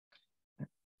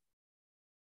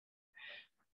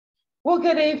Well,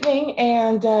 good evening,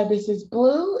 and this is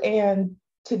Blue, and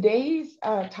today's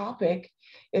topic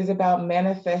is about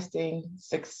manifesting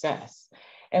success.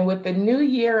 And with the new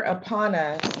year upon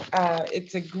us,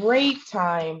 it's a great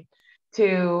time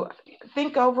to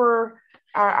think over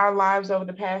our lives over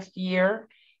the past year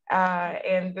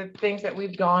and the things that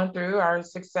we've gone through, our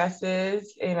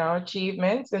successes,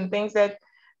 achievements, and things that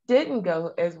didn't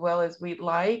go as well as we'd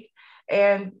like.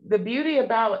 And the beauty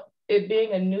about it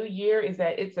being a new year is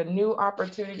that it's a new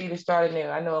opportunity to start anew.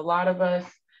 I know a lot of us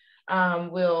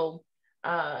will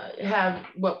have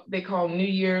what they call New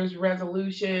Year's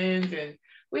resolutions, and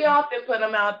we often put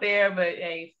them out there, but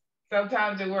hey,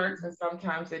 sometimes it works and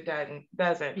sometimes it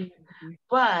doesn't. Mhm.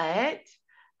 But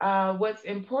what's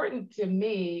important to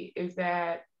me is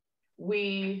that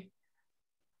we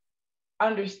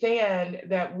understand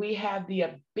that we have the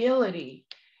ability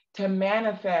to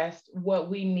manifest what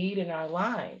we need in our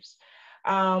lives.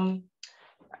 Um,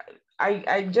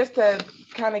 I just to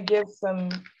kind of give some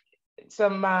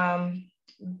some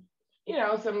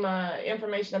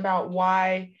information about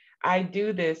why I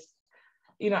do this.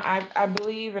 I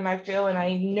believe and I feel and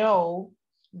I know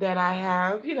that I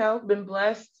have been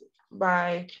blessed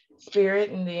by spirit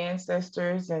and the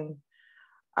ancestors and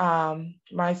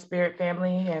my spirit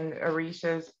family and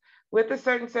Arisha's with a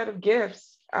certain set of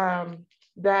gifts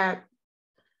that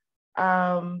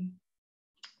um,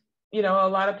 a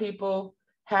lot of people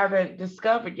haven't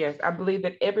discovered yet. I believe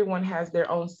that everyone has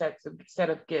their own set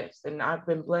of gifts, and I've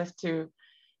been blessed to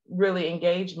really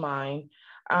engage mine.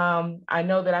 I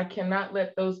know that I cannot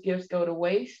let those gifts go to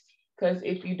waste because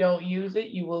if you don't use it,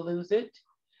 you will lose it.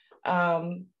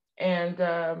 And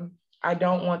I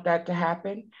don't want that to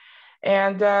happen.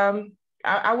 And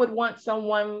I would want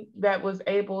someone that was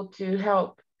able to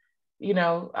help,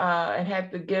 and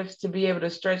had the gifts to be able to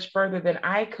stretch further than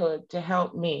I could to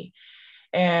help me.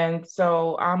 And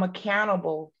so I'm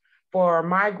accountable for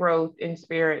my growth in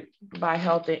spirit by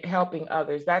helping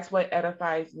others. That's what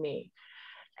edifies me.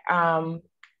 Um,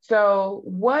 so,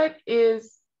 what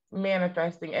is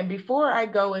manifesting? And before I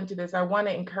go into this, I want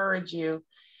to encourage you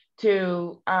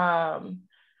to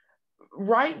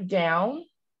write down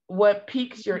what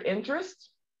piques your interest.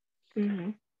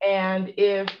 Mhm. And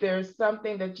if there's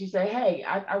something that you say, hey,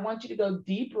 I want you to go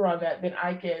deeper on that, then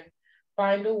I can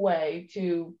find a way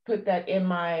to put that in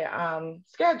my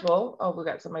schedule. Oh, we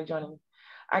got somebody joining.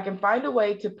 I can find a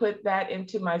way to put that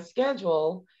into my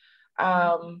schedule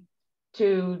um,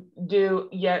 to do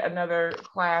yet another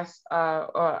class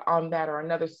on that or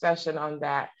another session on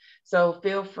that. So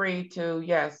feel free to,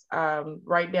 yes,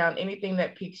 write down anything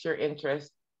that piques your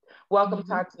interest. Welcome, Mhm.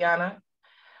 Tatiana.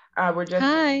 We're just,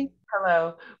 Hi.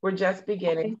 hello, we're just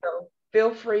beginning. Okay. So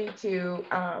feel free to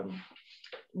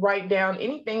write down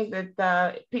anything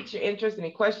that piques your interest,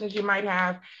 any questions you might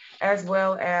have, as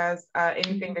well as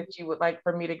anything Mhm. that you would like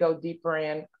for me to go deeper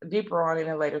on in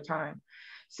a later time.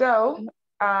 So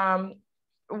um,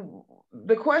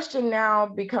 the question now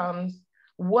becomes,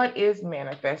 what is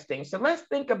manifesting? So let's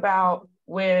think about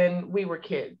when we were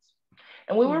kids.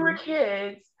 And when we were Mhm.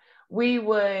 kids, we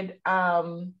would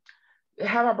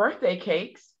have our birthday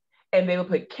cakes and they would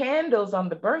put candles on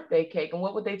the birthday cake. And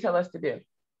what would they tell us to do?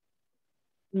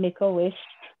 Make a wish.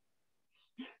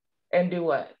 And do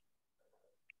what?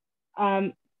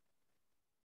 Um,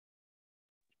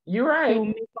 You're to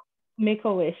right. make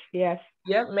a wish. Yes.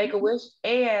 Yep, make a wish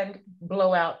and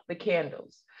blow out the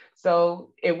candles.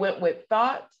 So it went with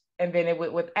thought and then it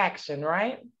went with action,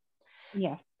 right?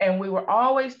 Yes. And we were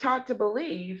always taught to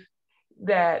believe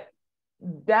that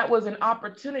that was an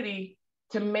opportunity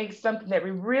to make something that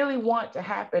we really want to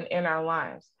happen in our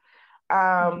lives. Um,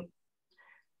 Mhm.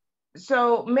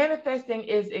 so manifesting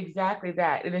is exactly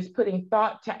that. It is putting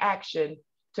thought to action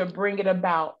to bring it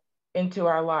about into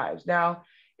our lives. Now,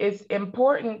 it's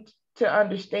important to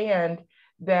understand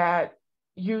that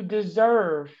you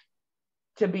deserve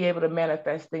to be able to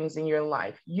manifest things in your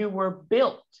life. You were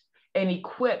built and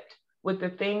equipped with the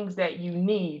things that you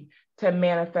need to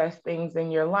manifest things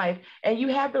in your life, and you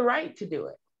have the right to do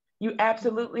it. You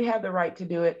absolutely have the right to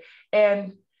do it.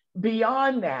 And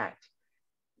beyond that,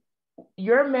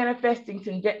 your manifesting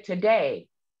today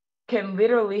can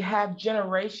literally have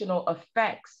generational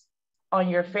effects on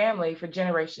your family for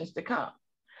generations to come.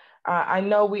 I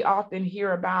know we often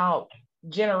hear about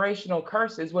generational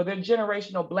curses, well, they're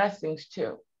generational blessings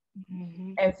too.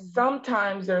 Mhm. And Mhm.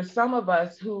 sometimes there's some of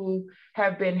us who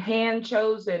have been hand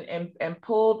chosen and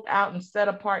pulled out and set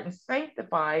apart and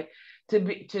sanctified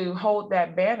to hold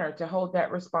that banner, to hold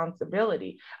that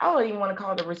responsibility. I don't even want to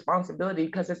call it a responsibility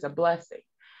because it's a blessing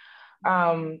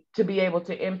to be able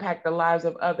to impact the lives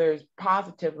of others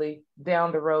positively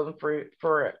down the road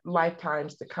for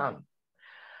lifetimes to come.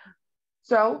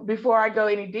 So before I go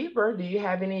any deeper, do you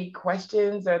have any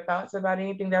questions or thoughts about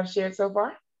anything that I've shared so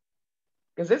far?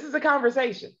 Because this is a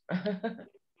conversation.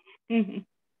 Mhm.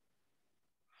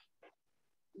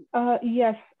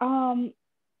 Yes.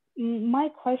 My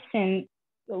question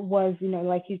was,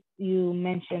 like you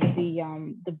mentioned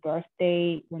the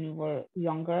birthday when you were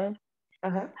younger,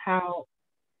 Uh-huh. how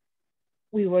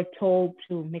we were told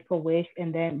to make a wish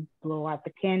and then blow out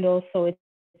the candle. So it's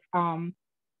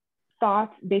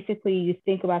thoughts. Basically, you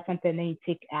think about something, then you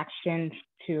take action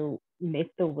to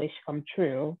make the wish come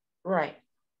true. Right.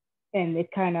 And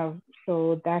it kind of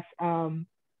so that's I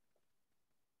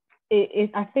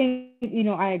think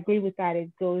I agree with that.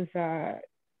 It goes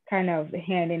kind of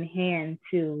hand in hand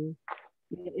to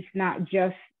it's not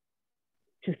just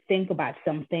to think about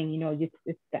something,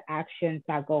 it's the actions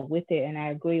that go with it. And I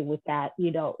agree with that.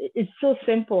 It's so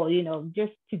simple.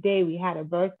 Just today we had a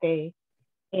birthday,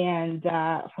 and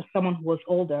for someone who was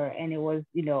older, and it was,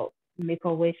 make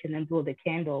a wish and then blow the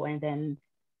candle, and then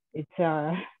it's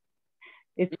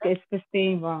it's the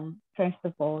same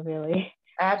principle, really. Um,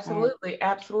 Absolutely,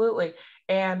 absolutely.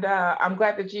 And I'm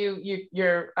glad that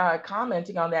you're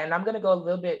commenting on that. And I'm going to go a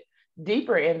little bit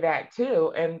deeper in that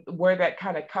too, and where that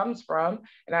kind of comes from.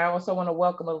 And I also want to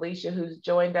welcome Alicia, who's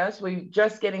joined us. We're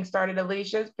just getting started.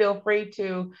 Alicia, feel free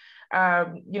to,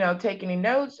 take any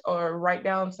notes or write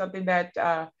down something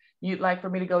that you'd like for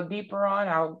me to go deeper on.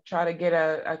 I'll try to get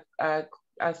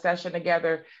a session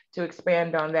together to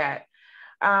expand on that.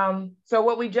 So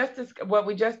what we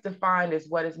just defined is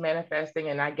what is manifesting,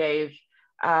 and I gave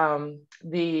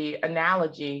the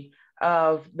analogy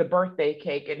of the birthday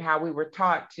cake and how we were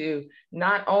taught to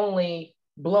not only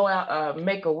blow out,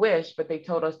 make a wish, but they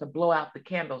told us to blow out the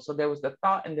candle. So there was the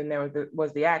thought, and then there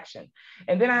was the action,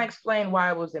 and then I explained why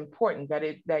it was important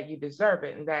that you deserve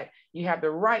it and that you have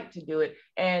the right to do it,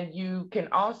 and you can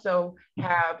also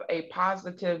have a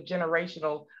positive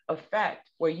generational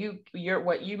effect where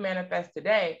what you manifest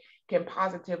today can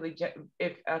positively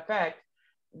affect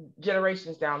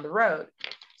generations down the road.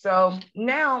 So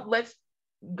now let's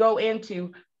go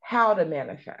into how to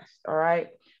manifest. All right.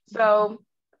 So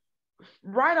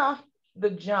right off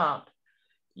the jump,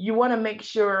 you want to make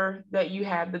sure that you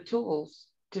have the tools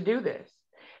to do this.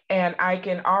 And I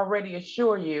can already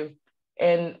assure you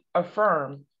and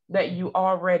affirm that you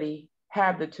already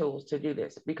have the tools to do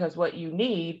this, because what you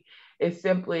need is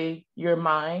simply your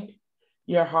mind,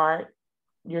 your heart,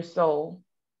 your soul,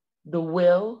 the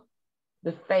will,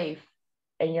 the faith,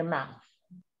 and your mouth.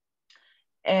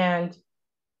 And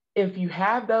if you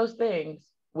have those things,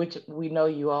 which we know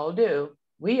you all do,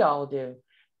 we all do,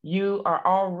 you are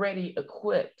already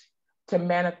equipped to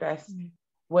manifest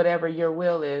whatever your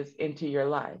will is into your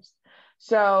lives.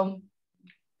 So,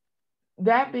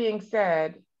 that being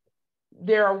said,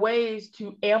 there are ways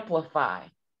to amplify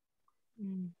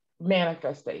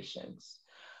manifestations.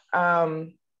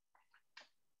 Um,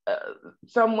 uh,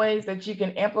 some ways that you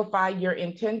can amplify your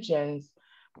intentions,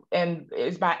 and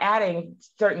is by adding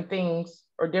certain things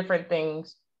or different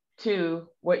things to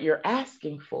what you're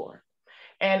asking for.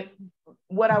 And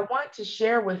what I want to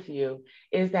share with you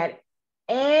is that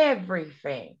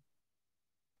everything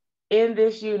in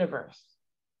this universe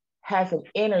has an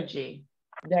energy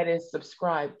that is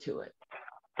subscribed to it,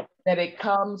 that it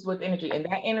comes with energy. And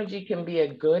that energy can be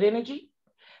a good energy,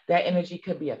 that energy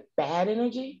could be a bad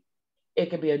energy, it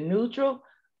could be a neutral,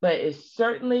 but it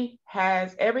certainly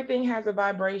has, everything has a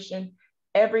vibration,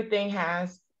 everything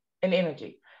has an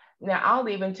energy. Now, I'll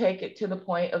even take it to the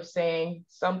point of saying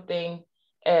something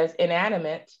as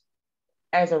inanimate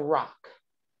as a rock,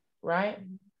 right?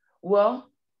 Well,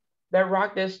 that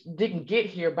rock just didn't get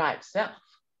here by itself.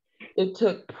 It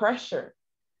took pressure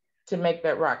to make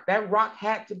that rock. That rock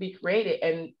had to be created,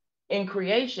 and in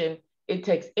creation, it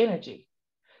takes energy.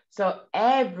 So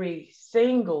every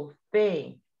single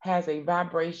thing has a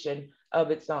vibration of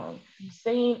its own,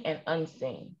 seen and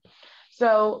unseen.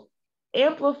 So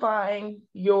amplifying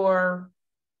your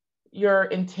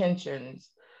intentions,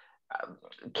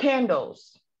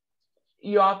 candles.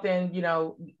 You often,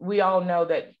 we all know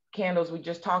that candles, we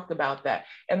just talked about that.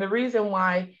 And the reason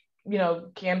why,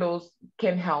 candles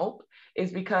can help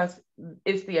is because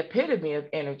it's the epitome of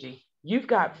energy. You've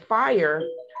got fire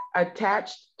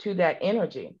attached to that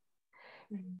energy.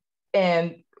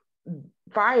 And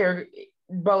fire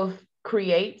both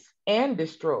creates and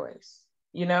destroys.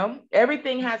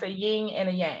 Everything has a yin and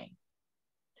a yang.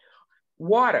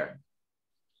 Water,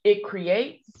 it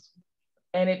creates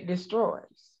and it destroys.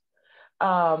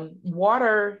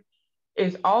 Water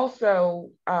is also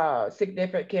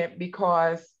significant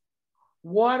because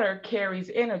water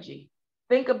carries energy.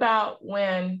 Think about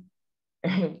when,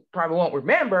 you probably won't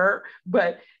remember,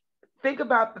 but think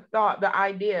about the thought, the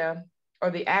idea,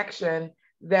 or the action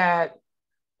that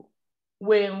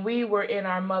when we were in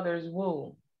our mother's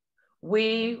womb,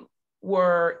 we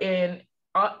were in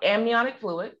amniotic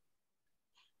fluid,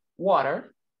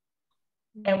 water,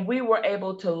 and we were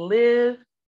able to live,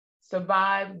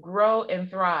 survive, grow, and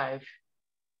thrive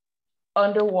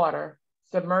underwater,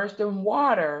 submerged in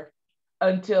water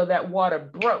until that water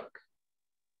broke.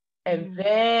 And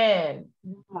then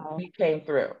we came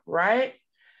through, right?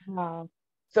 Wow.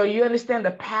 So you understand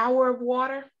the power of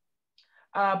water?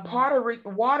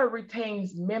 Water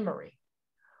retains memory.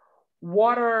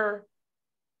 Water,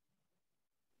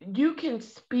 you can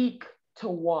speak to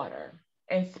water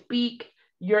and speak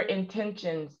your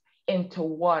intentions into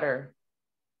water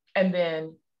and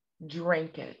then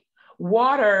drink it.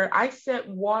 Water, I set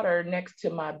water next to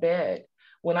my bed.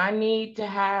 When I need to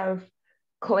have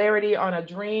clarity on a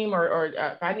dream or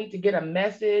if I need to get a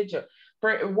message,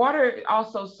 water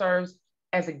also serves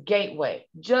as a gateway,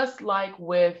 just like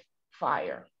with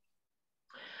fire.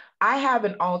 I have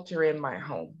an altar in my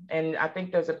home, and I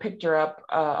think there's a picture up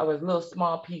of a little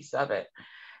small piece of it.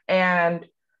 And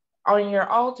on your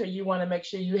altar, you want to make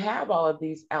sure you have all of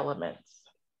these elements: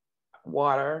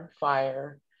 water,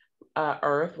 fire,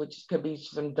 earth, which could be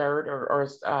some dirt or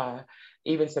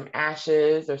even some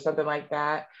ashes or something like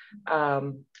that.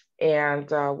 And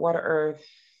water, earth,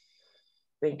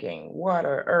 thinking,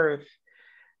 water, earth,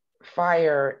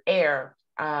 fire, air.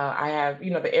 I have,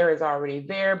 the air is already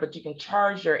there, but you can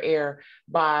charge your air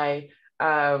by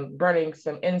burning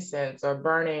some incense or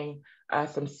burning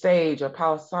some sage or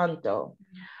Palo Santo.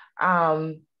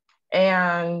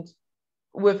 And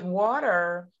with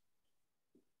water,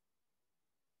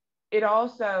 it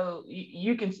also,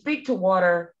 you can speak to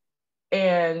water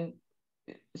and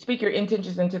speak your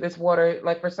intentions into this water,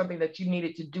 like for something that you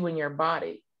needed to do in your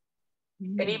body.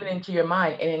 And even into your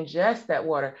mind, and ingest that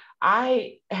water.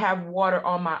 I have water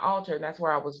on my altar, and that's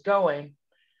where I was going,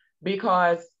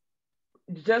 because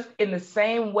just in the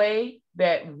same way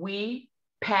that we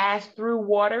pass through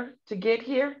water to get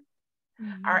here,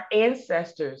 our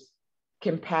ancestors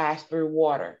can pass through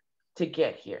water to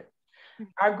get here.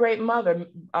 Our great mother,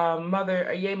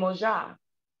 Mother Yemoja,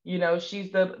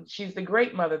 she's the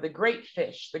great mother, the great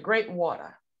fish, the great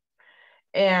water.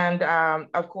 And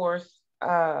of course,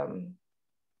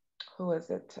 who is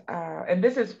it? And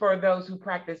this is for those who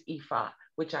practice Ifa,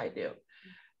 which I do.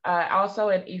 Also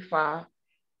in Ifa,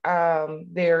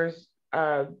 there's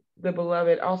the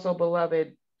beloved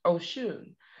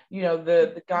Oshun,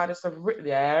 the goddess of,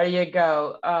 there you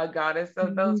go, goddess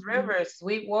of those rivers,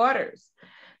 sweet waters.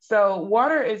 So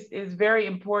water is very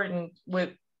important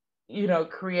with,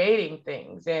 creating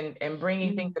things and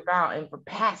bringing things about, and for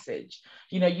passage.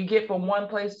 You get from one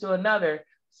place to another,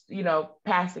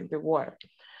 passing through water.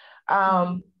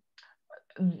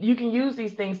 You can use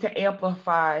these things to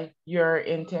amplify your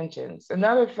intentions.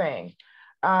 Another thing,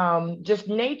 just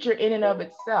nature in and of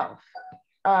itself,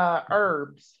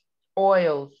 herbs,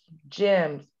 oils,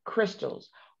 gems, crystals,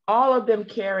 all of them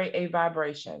carry a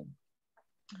vibration.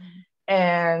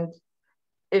 And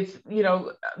it's,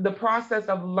 the process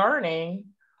of learning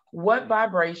what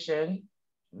vibration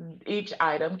each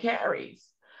item carries.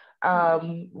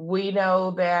 We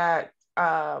know that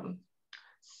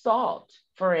salt,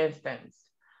 for instance,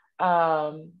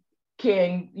 can,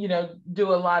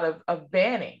 do a lot of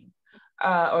banning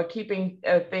or keeping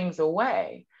things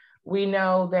away. We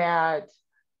know that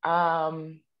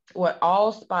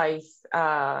allspice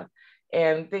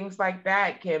and things like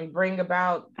that can bring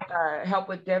about help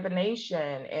with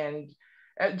divination, and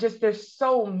just there's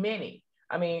so many.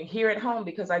 I mean, here at home,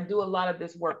 because I do a lot of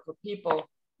this work for people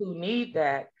who need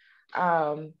that,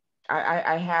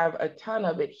 I have a ton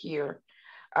of it here.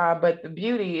 But the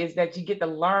beauty is that you get to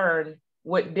learn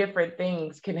what different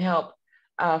things can help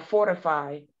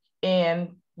fortify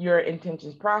in your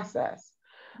intentions process.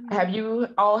 Have you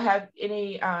all had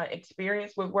any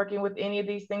experience with working with any of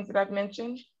these things that I've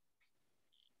mentioned?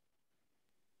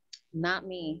 Not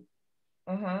me.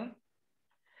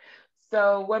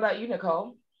 So what about you,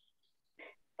 Nicole?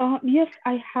 Yes,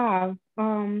 I have.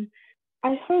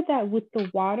 I heard that with the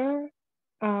water,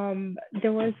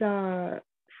 there was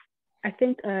I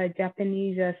think a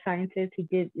Japanese scientist who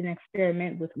did an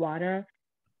experiment with water,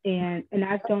 and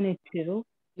I've done it too.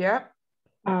 Yep.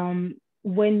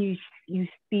 When you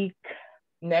speak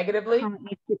negatively,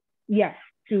 yes,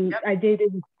 I did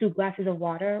it with 2 glasses of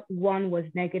water. One was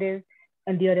negative,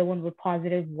 and the other one were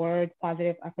positive words,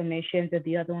 positive affirmations, and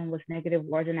the other one was negative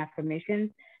words and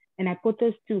affirmations. And I put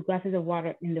those 2 glasses of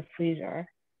water in the freezer,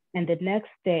 and the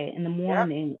next day in the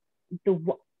morning,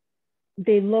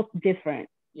 they look different.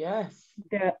 Yes.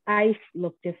 The ice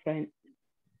looked different.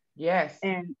 Yes.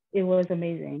 And it was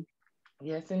amazing.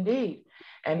 Yes, indeed.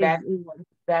 And It was.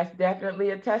 that's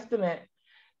definitely a testament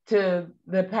to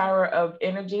the power of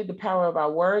energy, the power of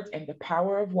our words, and the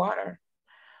power of water.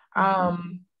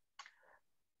 Mm-hmm.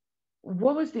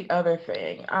 What was the other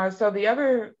thing? So the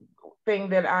other thing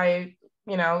that I,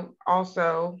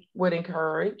 also would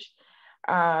encourage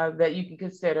that you can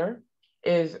consider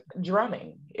is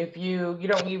drumming. If you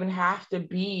don't even have to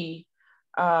be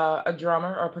a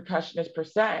drummer or percussionist per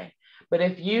se, but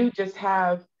if you just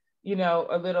have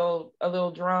a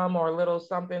little drum or a little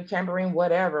something, tambourine,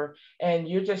 whatever, and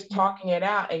you're just talking it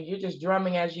out and you're just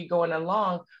drumming as you're going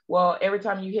along, well, every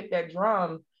time you hit that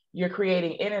drum, you're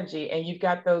creating energy and you've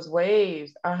got those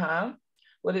waves.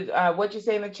 What you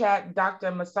say in the chat?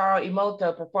 Dr. Masaru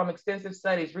Emoto performed extensive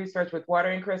studies, research with water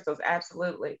and crystals.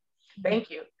 Absolutely. Thank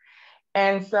you.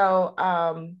 And so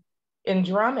in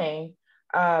drumming,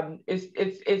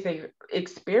 it's a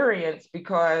experience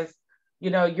because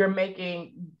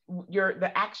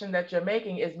the action that you're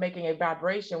making is making a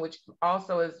vibration, which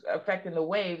also is affecting the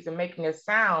waves and making a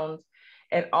sound,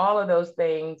 and all of those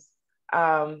things.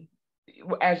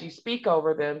 As you speak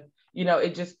over them,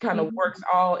 it just kind of works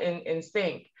all in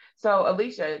sync. So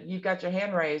Alicia, you've got your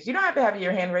hand raised. You don't have to have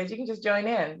your hand raised. You can just join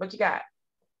in. What you got?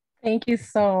 Thank you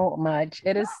so much.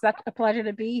 It is such a pleasure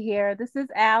to be here. This is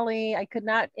Allie. I could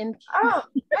not. Oh,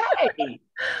 hey.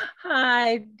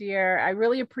 Hi, dear. I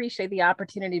really appreciate the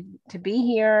opportunity to be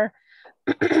here.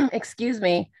 Excuse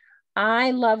me.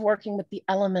 I love working with the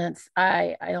elements.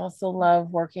 I also love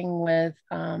working with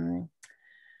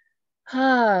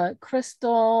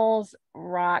crystals,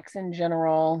 rocks in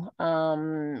general.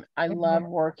 I love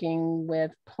working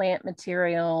with plant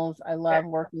materials. I love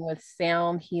working with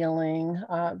sound healing,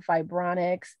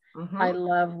 vibronics. I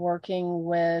love working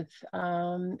with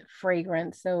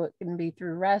fragrance. So it can be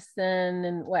through resin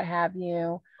and what have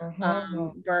you,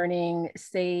 burning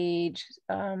sage,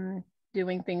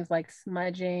 doing things like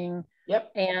smudging.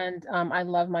 Yep. And I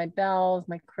love my bells,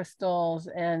 my crystals,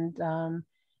 and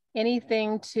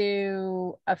anything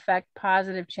to affect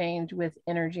positive change with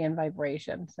energy and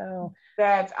vibration. So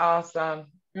that's awesome.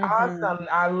 Awesome.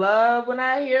 I love when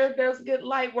I hear those good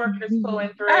light workers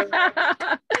pulling through.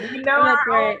 We know that's our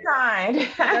right. own kind.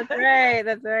 That's right.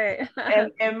 That's right.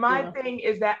 And my thing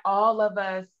is that all of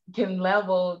us can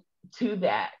level to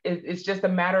that. It's just a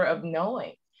matter of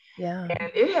knowing. Yeah. And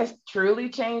it has truly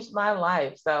changed my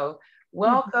life. So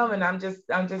welcome. And I'm just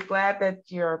glad that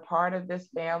you're a part of this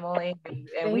family.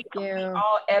 And we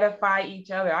all edify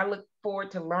each other. I look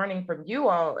forward to learning from you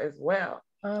all as well.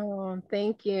 Oh,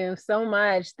 thank you so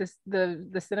much.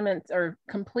 The sentiments are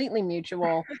completely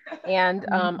mutual. And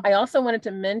I also wanted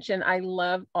to mention, I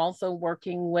love also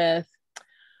working with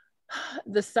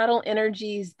the subtle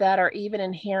energies that are even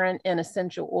inherent in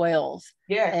essential oils.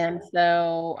 Yes. And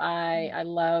so I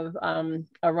love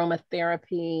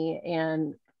aromatherapy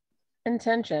and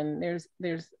intention.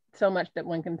 There's so much that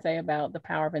one can say about the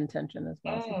power of intention as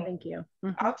well. So thank you.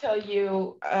 I'll tell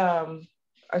you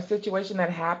a situation that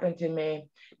happened to me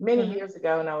many years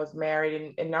ago when I was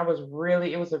married, and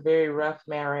it was a very rough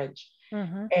marriage.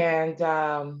 And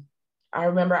I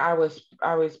remember I was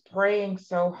praying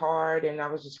so hard and I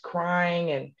was just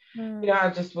crying, and I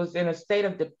just was in a state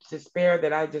of despair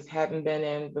that I just hadn't been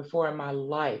in before in my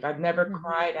life. I've never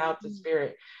cried out to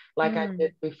spirit like I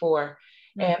did before.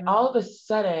 And all of a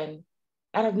sudden,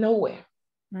 out of nowhere,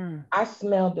 I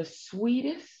smelled the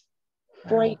sweetest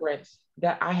fragrance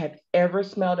that I have ever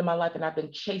smelled in my life, and I've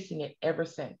been chasing it ever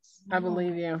since. I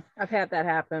believe you. I've had that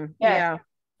happen. Yes. Yeah.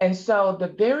 And so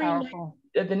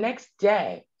the next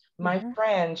day, my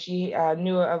friend, she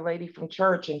knew a lady from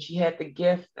church, and she had the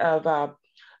gift of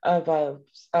a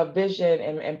vision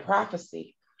and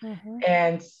prophecy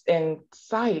and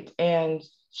sight. And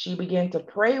she began to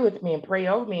pray with me and pray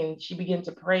over me, and she began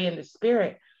to pray in the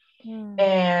spirit.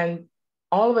 And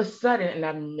all of a sudden, and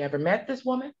I've never met this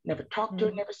woman, never talked to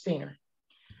her, never seen her.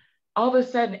 All of a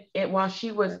sudden, while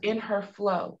she was in her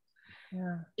flow,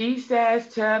 she says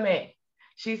to me,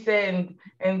 she said,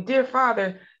 and dear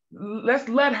Father, let's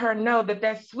let her know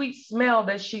that sweet smell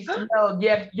that she smelled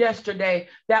yesterday,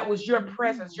 that was your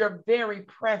presence, your very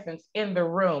presence in the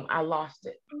room. I lost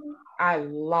it. I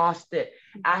lost it.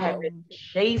 I have been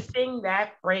chasing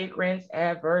that fragrance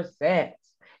ever since,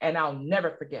 and I'll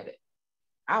never forget it.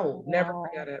 I will never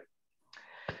forget it.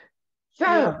 So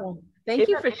beautiful. Thank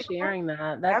you for sharing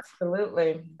that. That's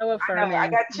absolutely so affirming. I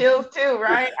got chills too,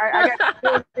 right? I got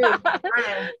chills too.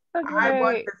 I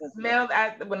want to smell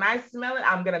that. When I smell it,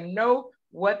 I'm gonna know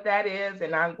what that is,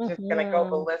 and I'm just gonna go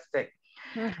ballistic.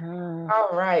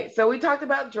 All right. So we talked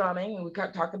about drumming, and we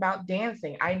talked about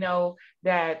dancing. I know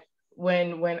that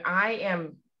when I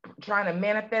am trying to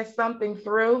manifest something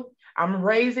through, I'm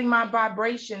raising my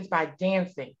vibrations by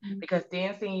dancing, because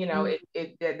dancing, you know,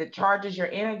 it charges your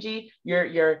energy.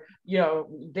 You're, you know,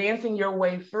 dancing your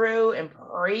way through and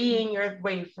praying your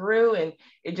way through, and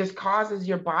it just causes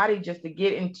your body just to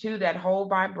get into that whole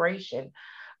vibration.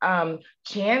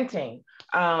 Chanting.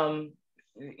 I'm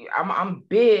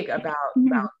big about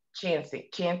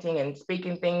chanting and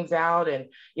speaking things out. And,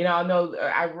 you know,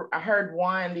 I heard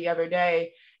one the other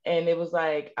day, and it was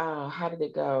like, how did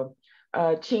it go?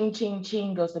 Ching, ching,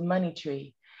 ching goes the money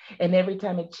tree. And every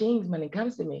time it chings, money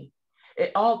comes to me.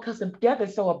 It all comes together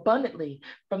so abundantly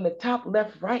from the top,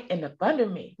 left, right, and up under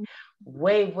me.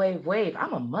 Wave, wave, wave.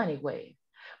 I'm a money wave.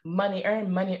 Money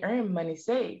earned, money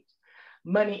saved.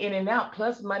 Money in and out,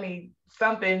 plus money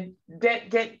something,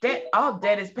 debt, all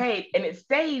debt is paid. And it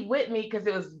stayed with me because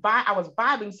I was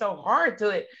vibing so hard to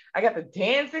it. I got the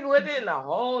dancing with it and the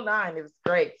whole nine. It was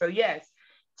great. So yes,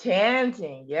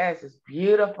 chanting. Yes, it's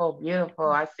beautiful,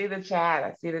 beautiful. I see the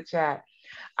chat.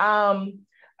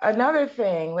 Another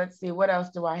thing, let's see, what else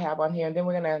do I have on here? And then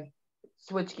we're gonna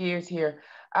switch gears here.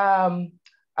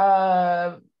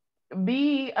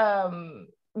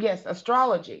 Yes,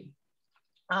 astrology.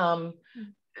 I'm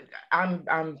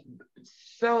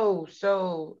so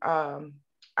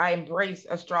I embrace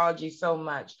astrology so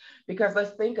much, because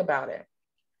let's think about it.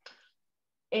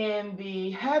 In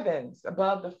the heavens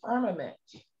above the firmament,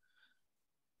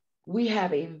 we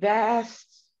have a vast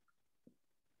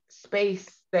space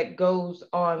that goes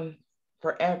on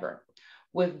forever,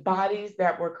 with bodies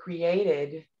that were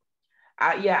created.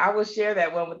 I will share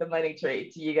that one with the money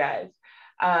trade to you guys,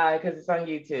 because it's on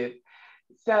YouTube.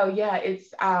 So yeah,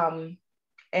 it's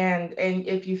and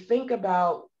if you think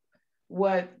about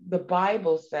what the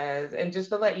Bible says, and just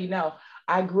to let you know,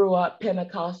 I grew up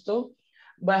Pentecostal,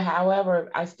 but however,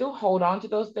 I still hold on to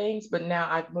those things, but now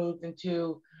I've moved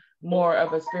into more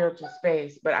of a spiritual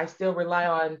space, but I still rely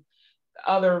on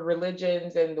other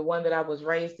religions, and the one that I was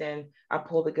raised in, I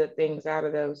pull the good things out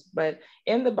of those. But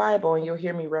in the Bible, and you'll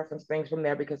hear me reference things from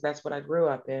there because that's what I grew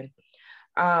up in.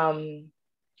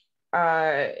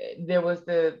 There was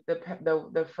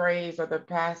the phrase or the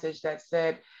passage that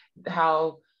said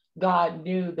how God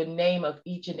knew the name of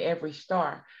each and every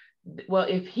star. Well,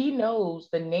 if he knows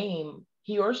the name,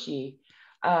 he or she,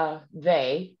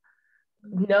 they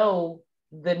know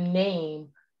the name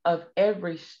of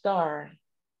every star,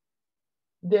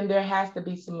 then there has to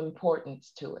be some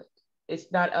importance to it.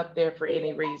 It's not up there for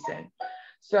any reason.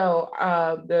 So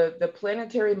the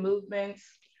planetary movements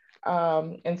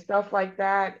and stuff like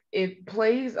that, it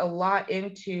plays a lot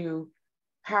into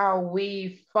how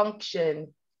we function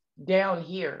down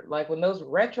here. Like when those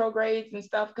retrogrades and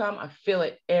stuff come, I feel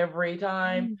it every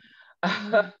time.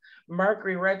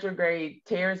 Mercury retrograde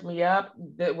tears me up.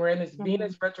 That we're in this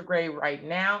Venus retrograde right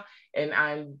now, and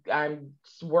I'm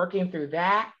working through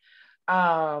that.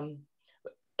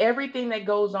 Everything that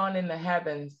goes on in the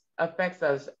heavens affects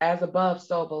us, as above,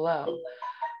 so below.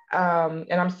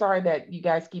 And I'm sorry that you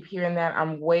guys keep hearing that.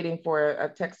 I'm waiting for a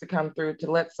text to come through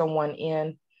to let someone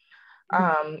in.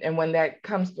 And when that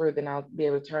comes through, then I'll be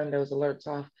able to turn those alerts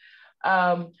off.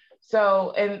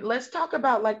 So, and let's talk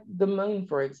about like the moon,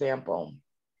 for example.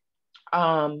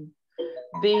 The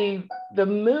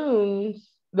moon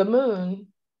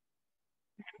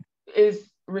is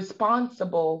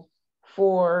responsible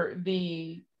for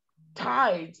the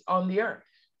tides on the earth.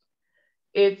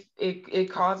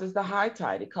 It causes the high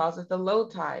tide, it causes the low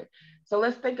tide. So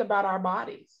let's think about our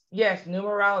bodies. Yes,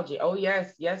 numerology. Oh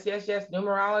yes,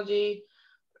 numerology,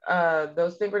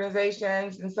 those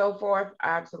synchronizations and so forth.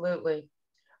 Absolutely.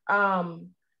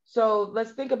 So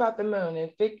let's think about the moon.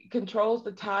 If it controls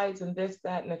the tides and this,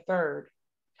 that, and the third,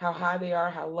 how high they are,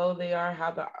 how low they are,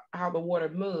 how the water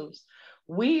moves.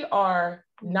 We are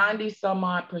 90 some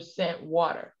odd %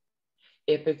 water.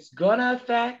 If it's gonna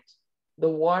affect the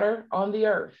water on the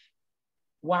earth,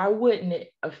 why wouldn't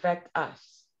it affect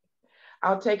us?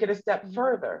 I'll take it a step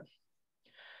further.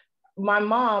 My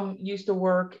mom used to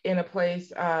work in a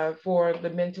place for the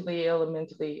mentally ill and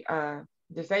mentally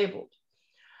disabled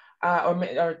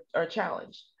or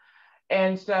challenged.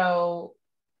 And so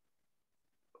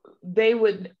they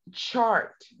would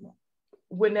chart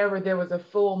whenever there was a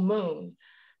full moon,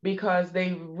 because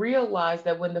they realized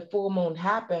that when the full moon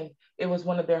happened, it was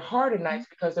one of their harder nights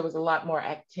because there was a lot more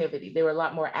activity. They were a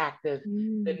lot more active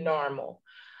than normal.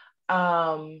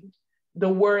 The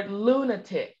word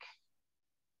lunatic,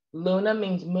 Luna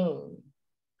means moon.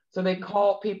 So they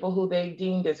called people who they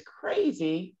deemed as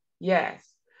crazy, yes.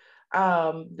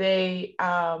 They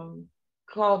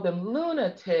called them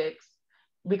lunatics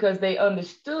because they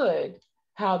understood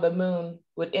how the moon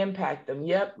would impact them.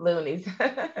 Yep, loonies.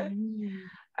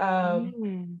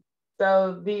 Um,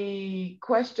 so the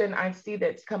question I see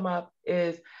that's come up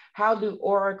is, how do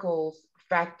oracles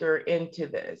factor into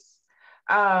this?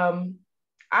 Um,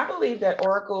 I believe that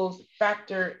oracles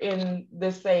factor in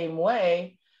the same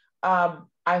way.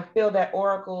 I feel that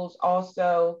oracles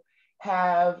also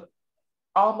have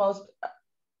almost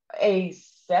a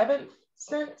seventh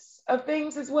sense of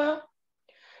things as well.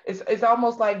 It's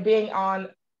almost like being on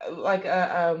like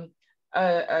a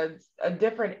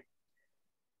different,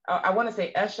 I want to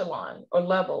say echelon or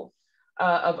level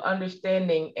of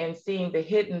understanding and seeing the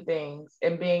hidden things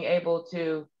and being able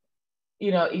to,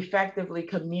 effectively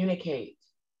communicate.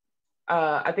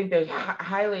 I think they're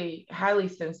highly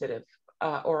sensitive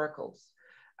oracles.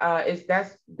 It's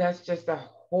that's just a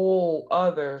whole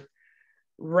other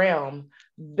realm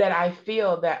that I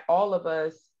feel that all of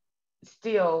us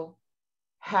still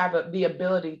have the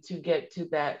ability to get to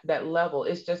that level.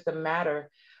 It's just a matter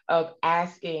of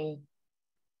asking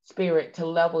spirit to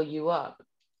level you up.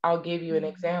 I'll give you an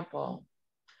example.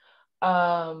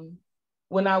 Um,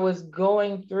 when I was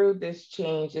going through this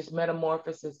change, this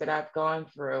metamorphosis that I've gone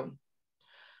through,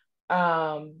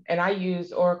 and I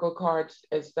use oracle cards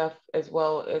and stuff as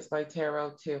well as my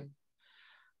tarot too.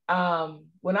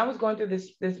 When I was going through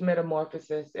this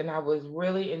metamorphosis and I was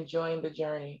really enjoying the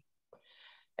journey,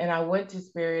 and I went to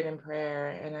Spirit in prayer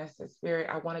and I said, Spirit,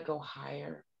 I want to go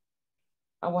higher.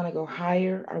 I want to go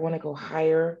higher. I want to go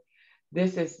higher.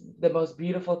 This is the most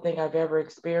beautiful thing I've ever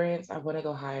experienced. I want to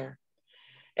go higher.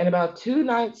 And about 2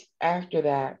 nights after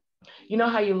that, you know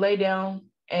how you lay down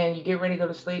and you get ready to go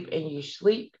to sleep and you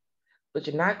sleep, but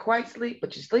you're not quite sleep,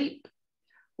 but you sleep.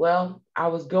 Well, I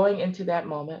was going into that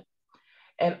moment,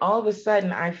 and all of a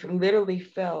sudden, I literally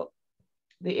felt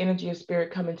the energy of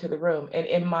spirit come into the room. And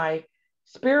in my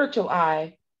spiritual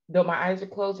eye, though my eyes are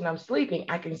closed and I'm sleeping,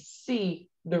 I can see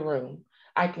the room.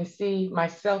 I can see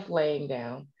myself laying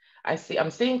down. I'm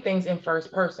seeing things in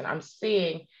first person. I'm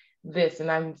seeing this,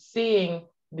 and I'm seeing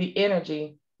the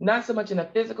energy, not so much in a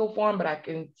physical form, but I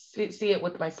can see it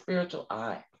with my spiritual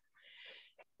eye.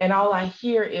 And all I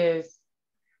hear is,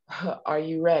 are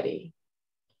you ready?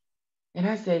 And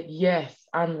I said, yes,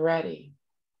 I'm ready.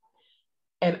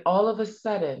 And all of a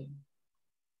sudden,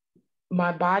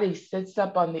 my body sits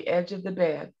up on the edge of the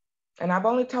bed. And I've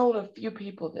only told a few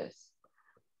people this.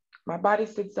 My body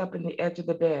sits up in the edge of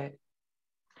the bed.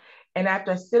 And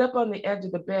after I sit up on the edge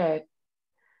of the bed,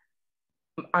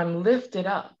 I'm lifted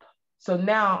up. So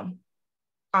now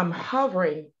I'm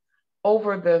hovering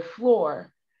over the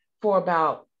floor for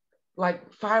about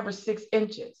like 5 or 6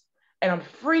 inches. And I'm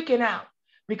freaking out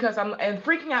and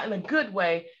freaking out in a good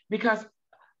way because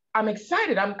I'm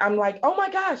excited. I'm like, oh my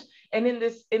gosh. And in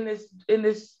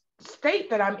this state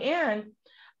that I'm in,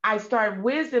 I start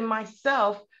whizzing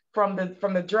myself from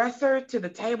the dresser to the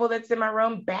table that's in my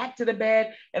room, back to the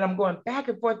bed, and I'm going back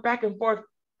and forth, back and forth.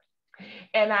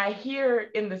 And I hear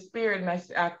in the spirit, and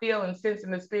I feel and sense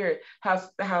in the spirit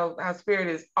how spirit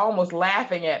is almost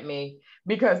laughing at me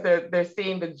because they're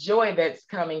seeing the joy that's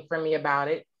coming from me about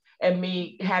it and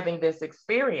me having this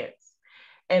experience.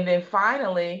 And then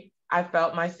finally, I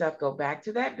felt myself go back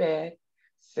to that bed,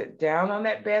 sit down on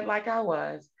that bed like I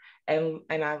was, and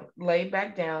I laid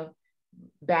back down,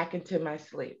 back into my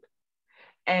sleep.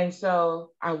 And so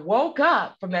I woke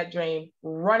up from that dream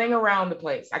running around the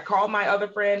place. I called my other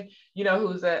friend,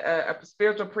 who's a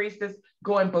spiritual priestess,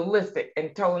 going ballistic,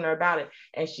 and told her about it.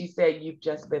 And she said, you've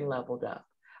just been leveled up.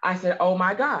 I said, oh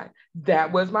my God,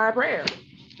 that was my prayer.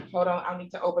 Hold on, I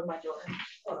need to open my door.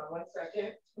 Hold on 1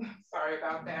 second. Sorry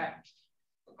about that.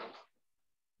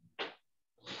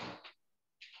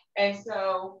 And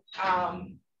so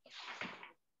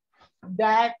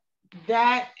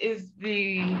that is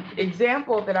the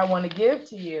example that I want to give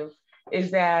to you,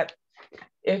 is that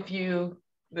in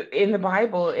the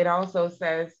Bible, it also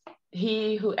says,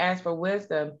 he who asks for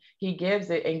wisdom, he gives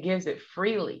it and gives it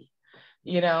freely,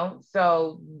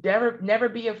 so never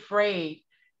be afraid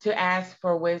to ask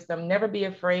for wisdom. Never be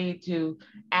afraid to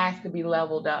ask to be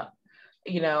leveled up,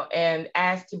 and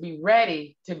ask to be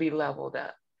ready to be leveled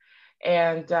up.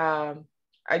 And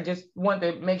I just want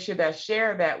to make sure that I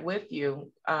share that with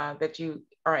you, that you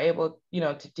are able,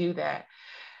 to do that.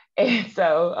 And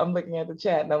so I'm looking at the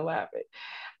chat and I'm laughing.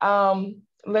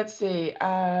 Let's see.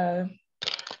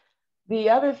 The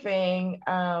other thing,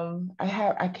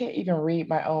 I can't even read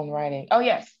my own writing. Oh,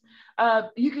 yes.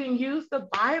 You can use the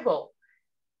Bible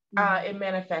in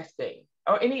manifesting,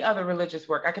 or any other religious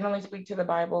work. I can only speak to the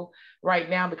Bible right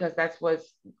now because that's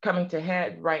what's coming to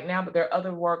head right now, but there are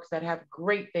other works that have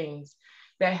great things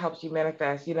that helps you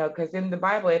manifest, because in the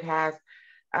Bible, it has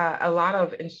a lot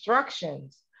of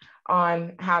instructions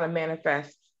on how to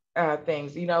manifest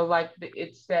things. You know, like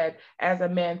it said, as a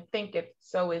man thinketh,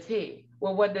 so is he.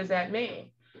 Well, what does that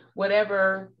mean?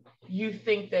 Whatever you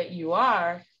think that you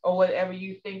are, or whatever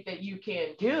you think that you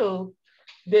can do,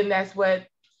 then that's what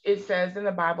it says in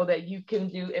the Bible that you can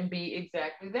do and be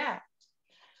exactly that.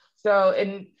 So,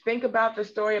 and think about the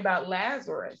story about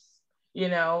Lazarus, you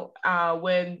know,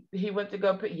 when he went to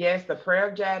go put, yes, the prayer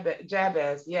of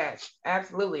Jabez, yes,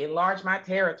 absolutely, enlarge my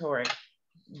territory,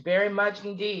 very much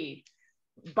indeed.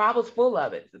 Bible's full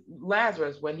of it.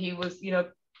 Lazarus, when he was, you know,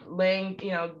 laying,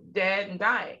 you know, dead and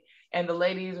dying, and the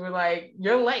ladies were like,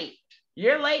 "You're late.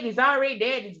 You're late. He's already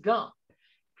dead. He's gone."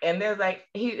 And there's like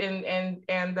and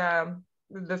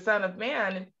the Son of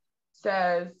Man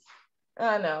says,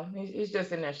 "Oh no, he's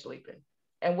just in there sleeping."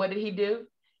 And what did he do?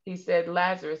 He said,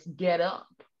 "Lazarus, get up."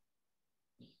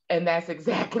 And that's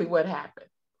exactly what happened.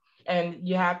 And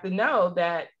you have to know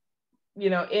that, you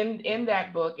know, in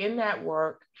that book, in that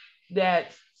work,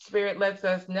 that Spirit lets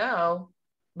us know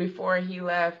before he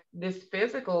left this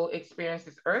physical experience,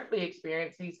 this earthly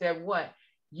experience, he said, what?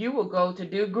 You will go to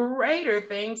do greater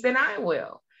things than I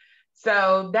will.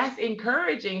 So that's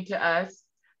encouraging to us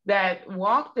that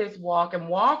walk this walk and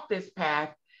walk this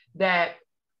path, that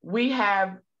we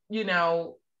have, you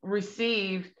know,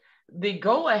 received the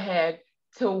go ahead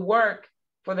to work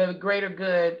for the greater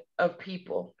good of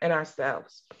people and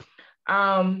ourselves.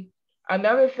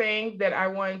 Another thing that I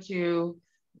want to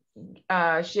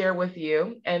share with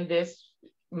you, and this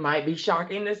might be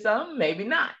shocking to some, maybe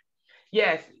not.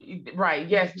 Yes, right.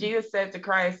 Yes, Jesus said to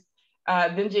Christ,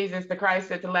 then Jesus, the Christ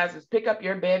said to Lazarus, pick up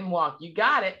your bed and walk. You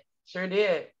got it. Sure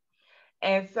did.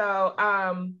 And so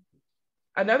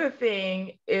another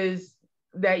thing is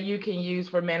that you can use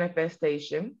for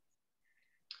manifestation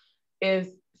is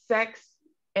sex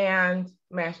and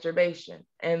masturbation.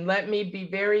 And let me be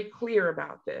very clear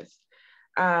about this.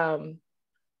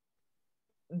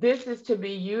 This is to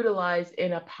be utilized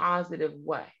in a positive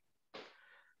way.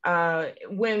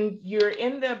 When you're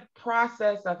in the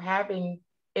process of having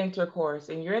intercourse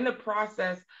and you're in the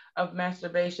process of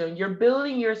masturbation, you're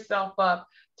building yourself up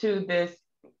to this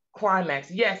climax.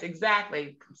 Yes,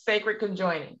 exactly. Sacred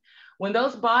conjoining. When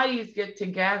those bodies get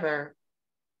together,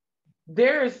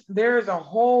 there's a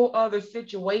whole other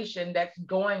situation that's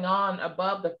going on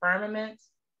above the firmaments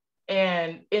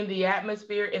and in the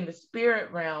atmosphere, in the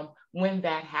spirit realm, when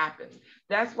that happens.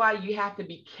 That's why you have to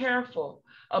be careful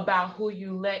about who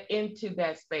you let into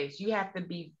that space. You have to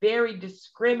be very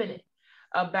discriminate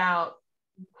about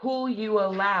who you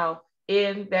allow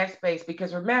in that space,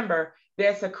 because remember,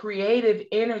 there's a creative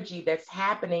energy that's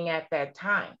happening at that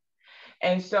time.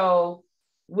 And so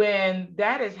when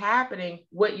that is happening,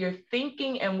 what you're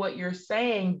thinking and what you're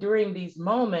saying during these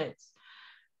moments,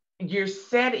 you're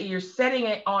setting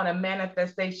it on a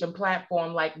manifestation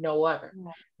platform like no other,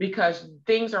 because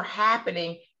things are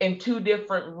happening in two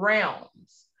different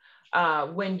realms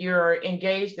when you're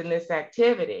engaged in this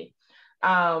activity.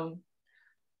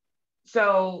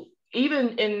 So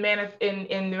even in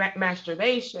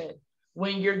masturbation,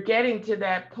 when you're getting to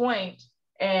that point,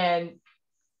 and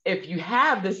if you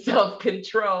have the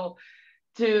self-control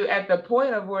to, at the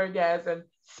point of orgasm,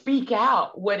 speak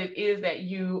out what it is that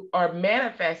you are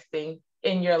manifesting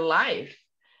in your life.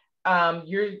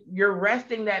 You're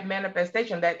resting that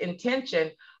manifestation, that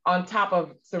intention, on top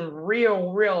of some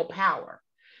real power.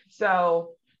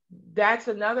 So that's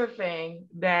another thing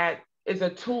that is a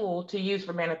tool to use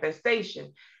for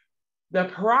manifestation. The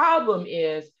problem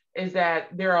is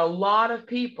that there are a lot of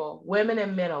people, women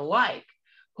and men alike,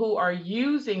 who are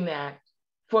using that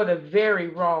for the very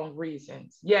wrong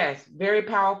reasons. Yes, very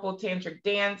powerful tantric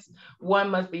dance. One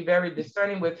must be very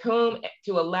discerning with whom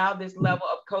to allow this level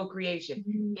of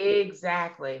co-creation.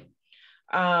 Exactly.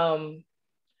 A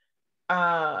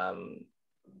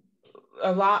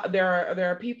lot, there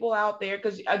are people out there,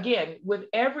 because again, with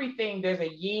everything, there's a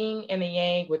yin and a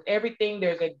yang. With everything,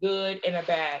 there's a good and a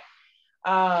bad.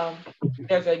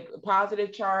 There's a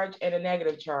positive charge and a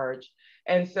negative charge.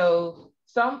 And so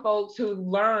some folks who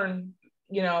learn,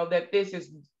 you know, that this is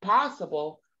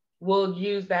possible will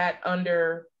use that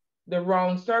under the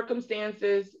wrong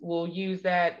circumstances, will use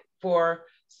that for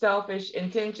selfish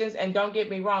intentions. And don't get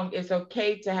me wrong, it's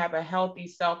okay to have a healthy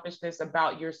selfishness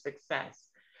about your success.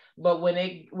 But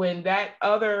when that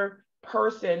other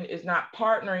person is not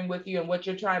partnering with you in what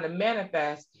you're trying to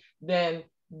manifest, then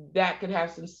that could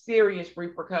have some serious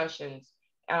repercussions.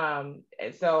 And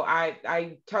so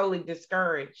I totally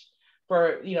discourage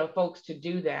for, you know, folks to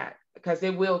do that, because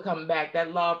it will come back.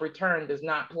 That law of return does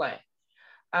not play.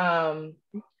 And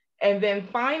then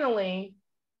finally,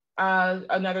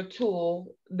 another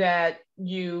tool that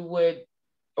you would,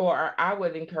 or I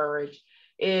would encourage,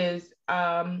 is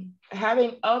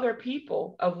having other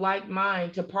people of like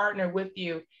mind to partner with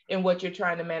you in what you're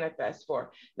trying to manifest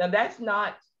for. Now, that's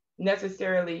not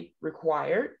necessarily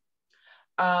required.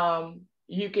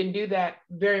 You can do that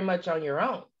very much on your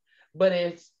own. But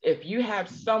it's if you have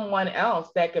someone else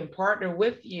that can partner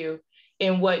with you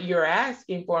in what you're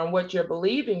asking for and what you're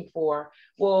believing for,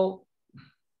 well,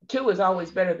 two is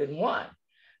always better than one.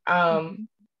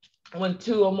 When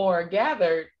two or more are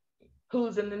gathered,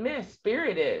 who's in the midst?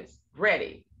 Spirit is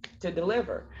ready to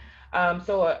deliver.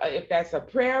 So if that's a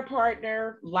prayer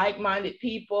partner, like-minded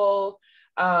people,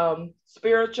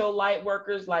 spiritual light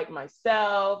workers like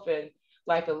myself and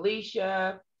like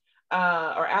Alicia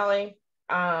or Allie,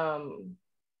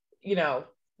 you know,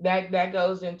 that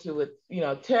goes into it, you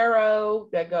know, tarot,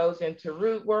 that goes into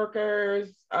root workers.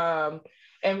 And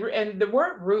the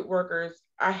word root workers,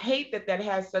 I hate that that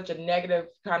has such a negative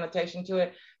connotation to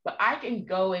it, but I can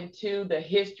go into the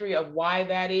history of why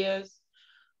that is.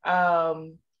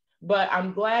 But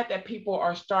I'm glad that people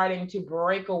are starting to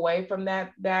break away from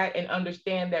that and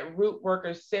understand that root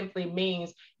workers simply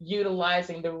means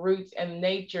utilizing the roots and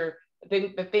nature,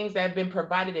 the things that have been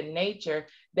provided in nature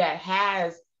that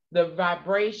has the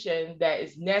vibration that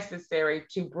is necessary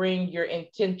to bring your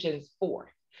intentions forth.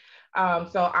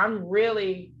 So I'm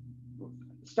really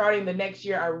starting the next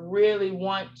year. I really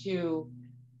want to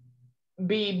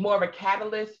be more of a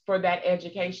catalyst for that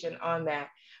education on that.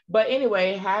 But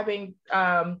anyway, having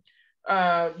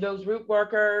those root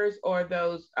workers or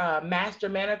those master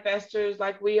manifestors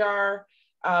like we are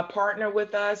partner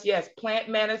with us. Yes, plant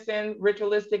medicine,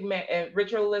 ritualistic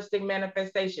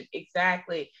manifestation.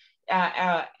 Exactly.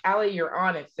 Allie, you're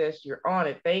on it, sis. You're on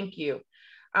it. Thank you.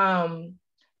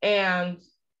 And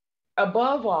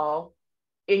above all,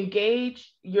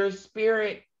 engage your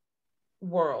spirit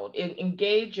world,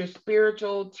 engage your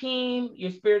spiritual team,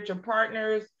 your spiritual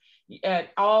partners, and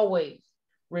always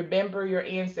remember your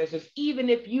ancestors, even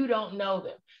if you don't know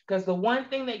them. Because the one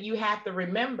thing that you have to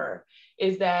remember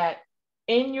is that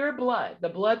in your blood, the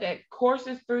blood that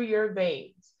courses through your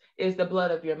veins is the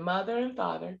blood of your mother and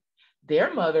father,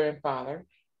 their mother and father,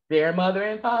 their mother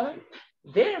and father,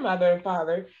 their mother and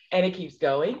father, and it keeps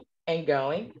going and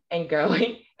going and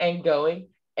going and going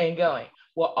and going.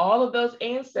 Well, all of those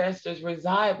ancestors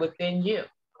reside within you.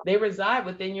 They reside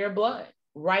within your blood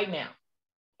right now,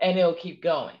 and it'll keep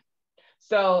going.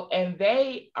 So, and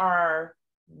they are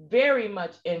very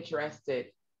much interested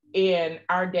in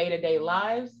our day-to-day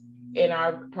lives, in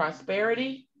our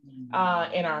prosperity, in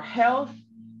our health.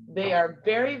 They are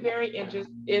very, very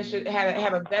interested,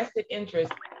 have a vested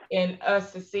interest in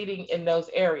us succeeding in those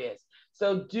areas.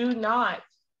 So do not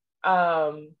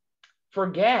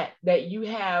forget that you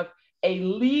have a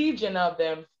legion of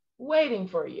them waiting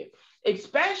for you,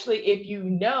 especially if you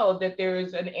know that there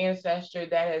is an ancestor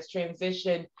that has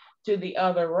transitioned to the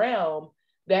other realm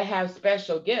that have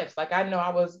special gifts. Like I know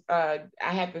I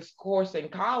had this course in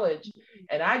college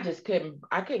and I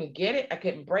couldn't get it. I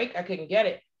couldn't get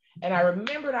it. And I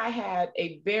remembered I had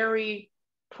a very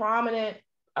prominent,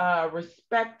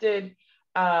 respected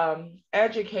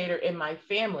educator in my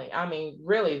family. I mean,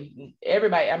 really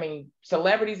everybody, I mean,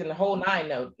 celebrities and the whole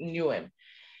nine knew him.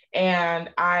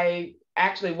 And I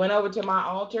actually went over to my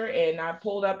altar and I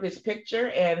pulled up his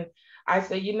picture and I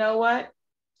said, you know what?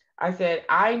 I said,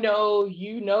 I know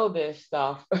you know this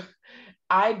stuff.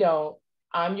 I don't.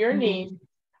 I'm your niece.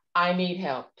 I need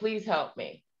help. Please help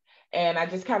me. And I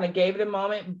just kind of gave it a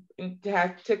moment and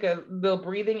took a little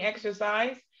breathing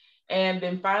exercise. And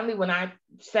then finally, when I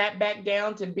sat back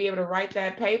down to be able to write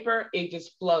that paper, it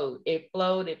just flowed. It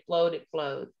flowed, it flowed, it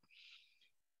flowed.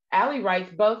 Allie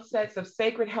writes, both sets of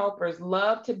sacred helpers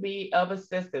love to be of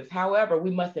assistance. However,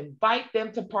 we must invite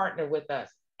them to partner with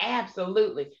us.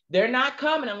 Absolutely. They're not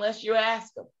coming unless you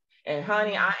ask them. And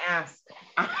honey, I asked.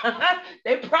 I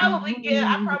probably get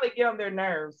on their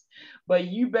nerves, but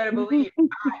you better believe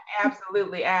I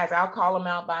absolutely ask. I'll call them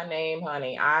out by name,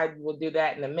 honey. I will do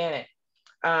that in a minute.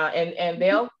 And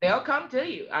they'll come to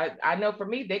you. I know for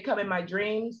me, they come in my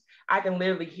dreams. I can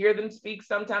literally hear them speak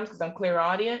sometimes because I'm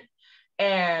clairaudient.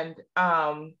 And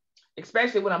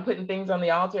especially when I'm putting things on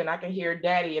the altar and I can hear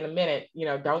daddy in a minute, you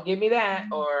know, don't give me that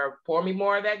or pour me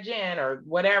more of that gin or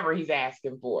whatever he's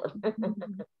asking for.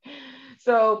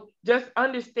 So just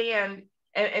understand,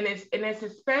 and it's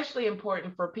especially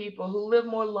important for people who live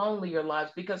more lonelier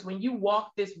lives, because when you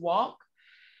walk this walk,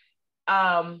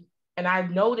 and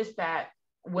I've noticed that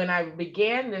when I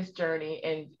began this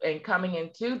journey and coming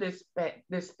into this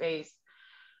space,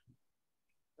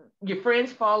 your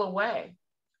friends fall away.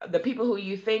 The people who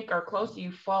you think are close to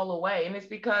you fall away. And it's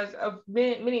because of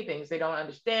many things. They don't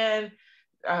understand.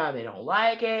 they don't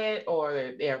like it,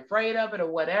 or they're afraid of it,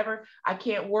 or whatever. I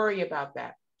can't worry about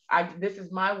that. This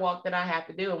is my walk that I have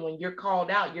to do. And when you're called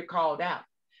out, you're called out.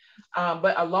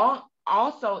 But along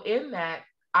also in that,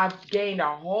 I've gained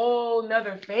a whole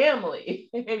nother family,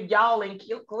 y'all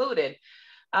included,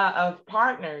 of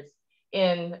partners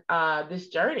in this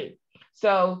journey.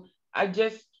 So I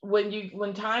just,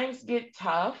 when times get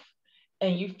tough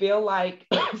and you feel like,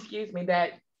 excuse me,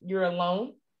 that you're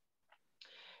alone,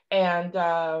 and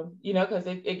because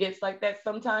it gets like that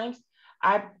sometimes,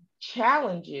 I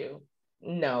challenge you,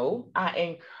 no, I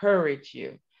encourage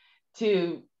you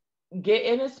to get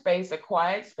in a space, a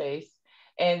quiet space,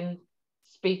 and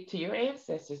speak to your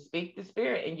ancestors, speak to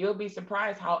spirit, and you'll be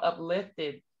surprised how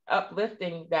uplifting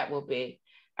that will be.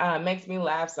 Makes me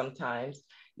laugh sometimes.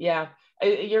 Yeah,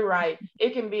 you're right.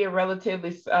 It can be a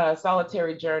relatively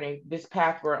solitary journey, this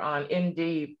path we're on,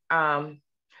 indeed.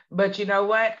 But you know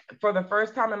what? For the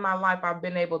first time in my life, I've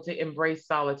been able to embrace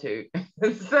solitude.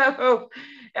 So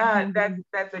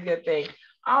that's a good thing.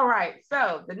 All right.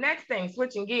 So the next thing,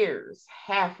 switching gears,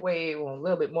 halfway, well, a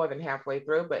little bit more than halfway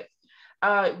through, but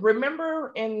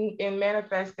remember in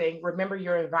manifesting, remember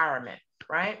your environment,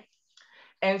 right?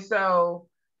 And so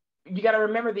you got to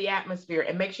remember the atmosphere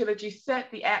and make sure that you set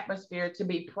the atmosphere to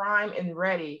be prime and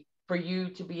ready for you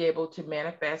to be able to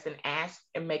manifest and ask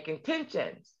and make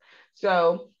intentions.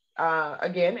 So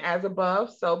again, as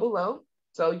above, so below.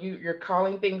 So you're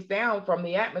calling things down from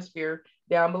the atmosphere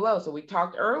down below. So we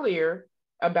talked earlier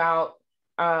about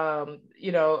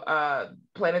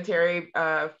planetary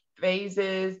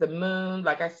phases, the moon.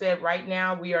 Like I said, right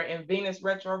now we are in Venus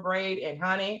retrograde, and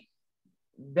honey,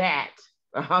 that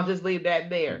I'll just leave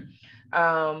that there.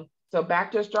 So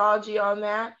back to astrology on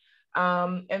that.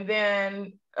 And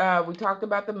then we talked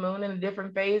about the moon and the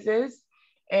different phases,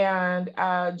 and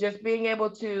just being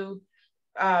able to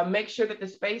make sure that the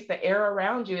space, the air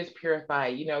around you is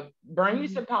purified. Burn you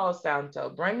some Palo Santo,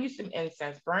 bring you some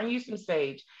incense, burn you some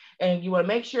sage, and you want to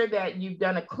make sure that you've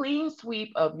done a clean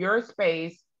sweep of your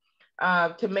space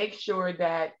to make sure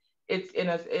that it's in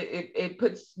it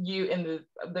puts you in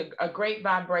a great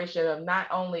vibration of not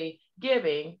only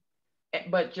giving,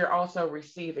 but you're also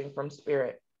receiving from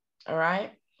spirit. All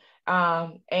right.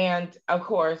 And of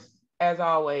course, as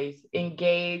always,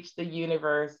 engage the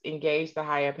universe, engage the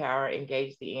higher power,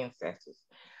 engage the ancestors.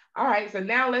 All right, so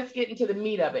now let's get into the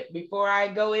meat of it. Before I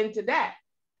go into that,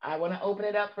 I want to open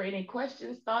it up for any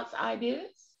questions, thoughts,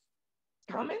 ideas,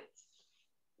 comments.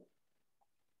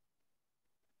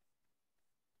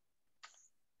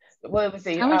 Well, let me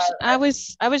see. I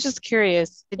was just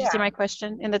curious. Did you see my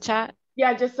question in the chat? Yeah,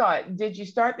 I just saw it. Did you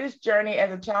start this journey as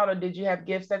a child, or did you have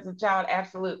gifts as a child?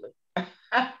 Absolutely.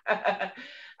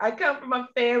 I come from a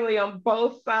family on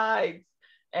both sides,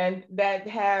 and that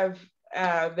have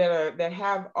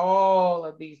all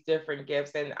of these different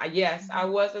gifts. And yes, I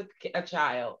was a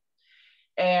child,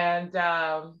 and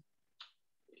I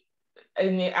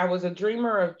was a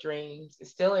dreamer of dreams.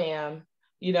 Still am.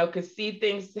 Could see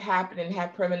things happen and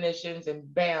have premonitions,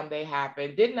 and bam, they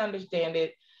happen. Didn't understand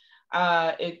it.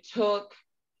 It took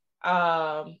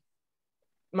my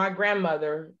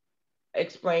grandmother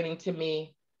explaining to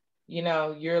me,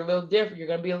 you're a little different. You're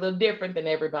going to be a little different than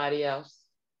everybody else,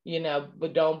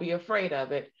 but don't be afraid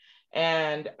of it.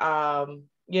 And,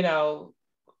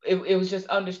 it was just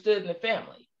understood in the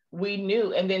family. We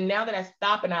knew. And then now that I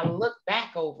stop and I look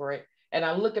back over it, and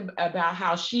I look about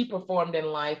how she performed in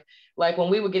life, like when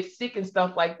we would get sick and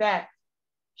stuff like that,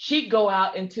 she'd go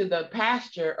out into the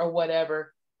pasture or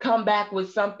whatever, come back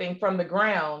with something from the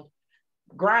ground,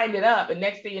 grind it up, and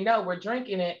next thing you know, we're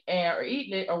drinking it or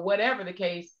eating it or whatever the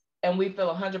case, and we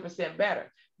feel 100%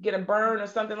 better. Get a burn or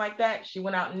something like that, she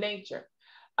went out in nature.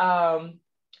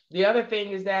 The other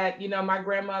thing is that, my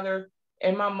grandmother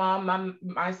and my mom,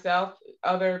 myself,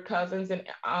 other cousins and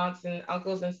aunts and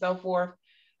uncles and so forth.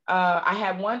 I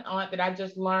had one aunt that I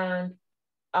just learned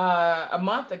a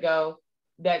month ago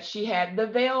that she had the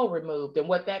veil removed. And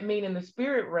what that means in the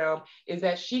spirit realm is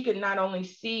that she could not only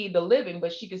see the living,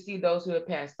 but she could see those who had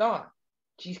passed on.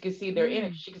 She could see their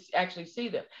energy. She could actually see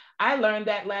them. I learned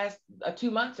that last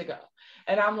 2 months ago.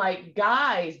 And I'm like,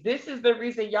 guys, this is the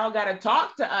reason y'all got to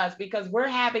talk to us, because we're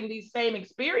having these same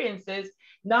experiences,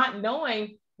 not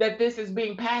knowing that this is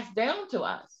being passed down to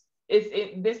us.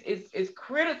 This is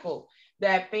critical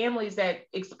that families that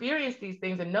experience these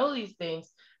things and know these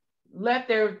things let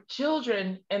their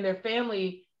children and their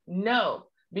family know,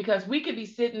 because we could be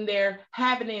sitting there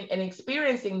having and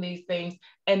experiencing these things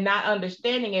and not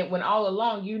understanding it, when all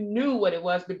along you knew what it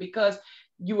was, but because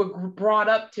you were brought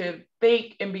up to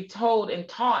think and be told and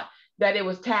taught that it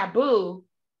was taboo,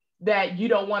 that you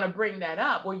don't want to bring that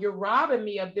up. Well, you're robbing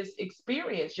me of this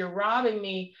experience. You're robbing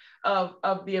me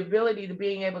of the ability to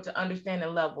being able to understand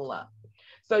and level up.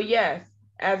 So yes,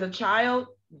 as a child,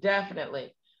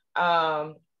 definitely. Yeah.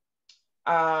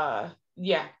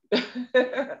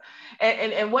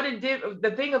 and what it did,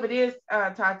 the thing of it is,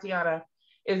 Tatiana,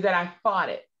 is that I fought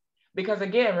it. Because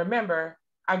again, remember,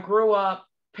 I grew up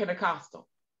Pentecostal.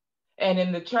 And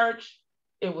in the church,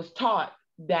 it was taught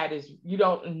that is you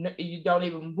don't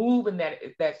even move in that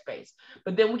space.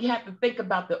 But then we have to think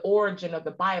about the origin of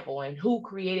the Bible and who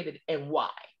created it and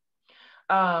why.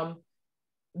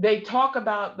 They talk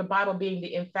about the Bible being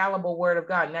the infallible word of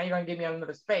God. Now you're going to give me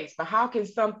another space. But how can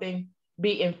something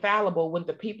be infallible when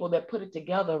the people that put it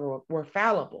together were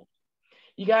fallible?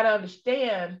 You got to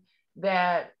understand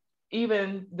that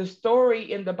even the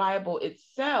story in the Bible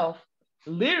itself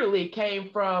literally came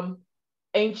from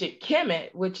ancient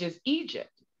Kemet, which is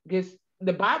Egypt, because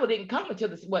the Bible didn't come until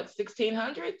the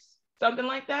 1600s, something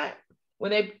like that,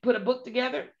 when they put a book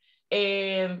together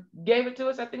and gave it to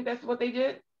us. I think that's what they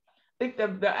did. I think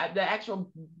the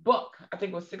actual book, I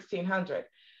think, was 1600.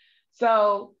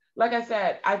 So like I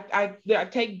said, I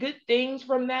take good things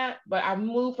from that, but I've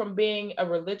moved from being a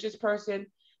religious person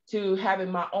to having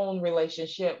my own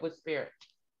relationship with spirit.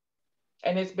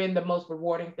 And it's been the most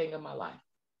rewarding thing in my life.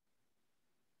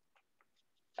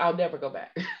 I'll never go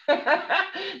back.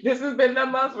 This has been the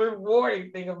most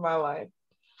rewarding thing of my life.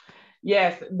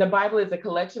 Yes, the Bible is a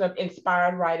collection of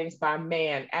inspired writings by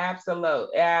man. Absolute.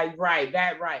 Right,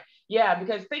 that right. Yeah,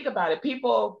 because think about it.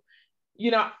 People,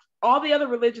 all the other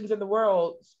religions in the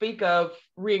world speak of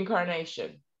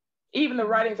reincarnation. Even the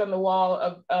writings on the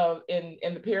wall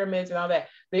in the pyramids and all that,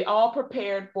 they all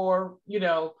prepared for,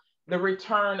 the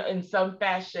return in some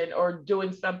fashion or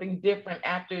doing something different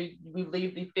after we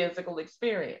leave the physical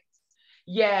experience.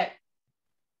 Yet,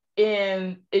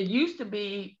 it used to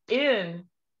be in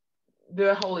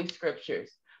the Holy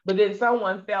Scriptures, but then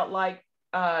someone felt like,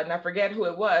 and I forget who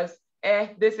it was,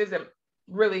 this isn't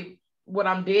really what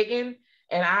I'm digging,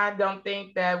 and I don't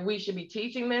think that we should be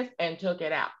teaching this, and took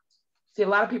it out. See, a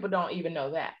lot of people don't even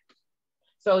know that.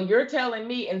 So you're telling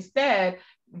me, instead,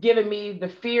 giving me the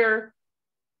fear,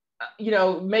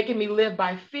 making me live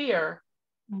by fear,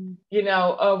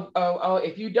 of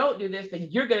if you don't do this, then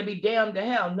you're going to be damned to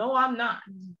hell. No, I'm not.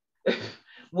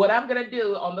 What I'm going to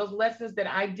do on those lessons that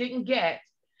I didn't get,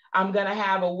 I'm going to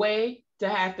have a way to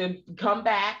have to come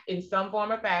back in some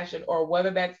form or fashion, or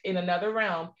whether that's in another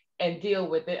realm, and deal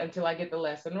with it until I get the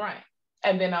lesson right.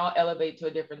 And then I'll elevate to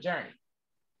a different journey.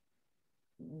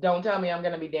 Don't tell me I'm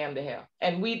going to be damned to hell.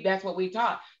 And that's what we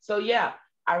taught. So yeah,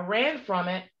 I ran from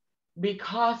it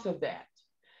because of that.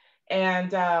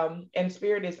 And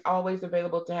spirit is always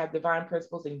available to have divine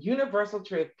principles and universal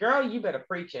truth. Girl, you better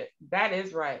preach it. That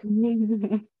is right.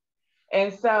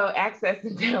 And so access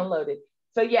and download it.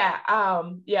 So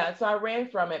so I ran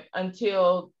from it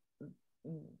until,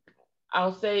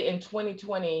 I'll say, in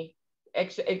 2020.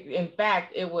 In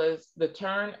fact, it was the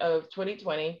turn of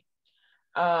 2020.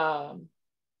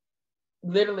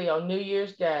 Literally on New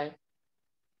Year's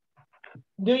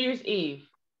Eve,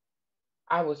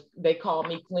 they called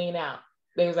me clean out.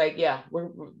 They was like, yeah,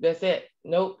 that's it.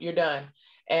 Nope, you're done.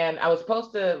 And I was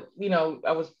supposed to, me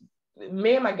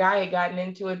and my guy had gotten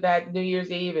into it that New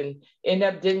Year's Eve and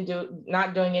ended up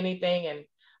not doing anything. And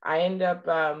I ended up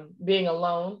being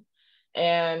alone.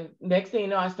 And next thing you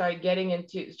know, I started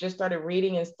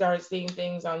reading and started seeing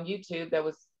things on YouTube that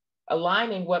was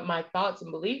aligning what my thoughts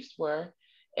and beliefs were.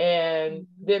 And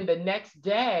then the next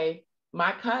day,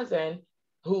 my cousin,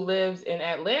 who lives in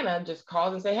Atlanta, just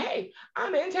calls and say, hey,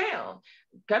 I'm in town.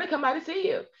 Gotta come by to see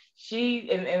you.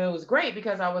 And it was great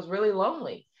because I was really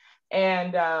lonely.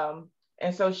 And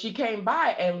so she came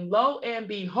by, and lo and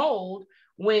behold,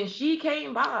 when she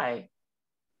came by,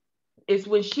 it's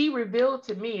when she revealed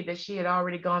to me that she had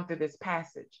already gone through this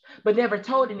passage, but never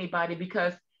told anybody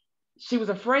because she was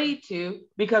afraid to,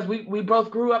 because we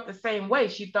both grew up the same way.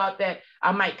 She thought that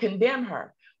I might condemn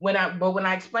her. But when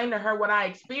I explained to her what I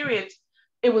experienced,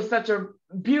 it was such a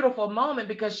beautiful moment,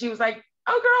 because she was like,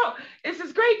 oh girl, this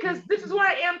is great, because this is where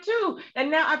I am too.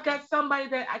 And now I've got somebody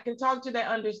that I can talk to that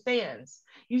understands.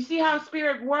 You see how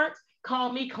spirit works?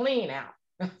 Call me clean out.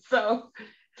 So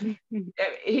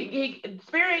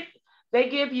spirit, they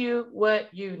give you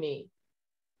what you need.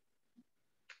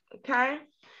 Okay.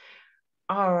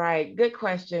 All right. Good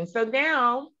question. So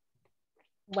now.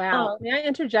 Wow. May I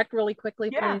interject really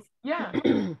quickly, please? Yeah.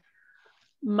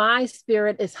 My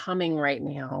spirit is humming right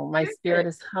now. My spirit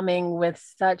is humming with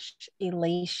such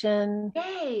elation,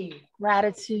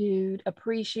 gratitude,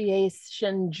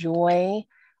 appreciation, joy.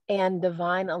 and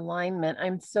divine alignment.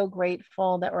 I'm so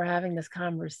grateful that we're having this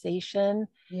conversation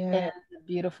in the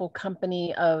beautiful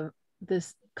company of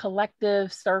this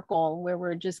collective circle where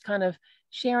we're just kind of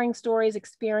sharing stories,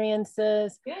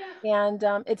 experiences. And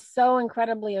it's so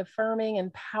incredibly affirming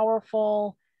and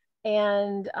powerful.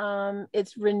 And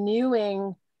it's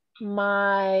renewing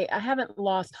I haven't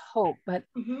lost hope, but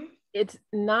it's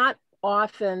not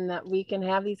often that we can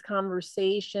have these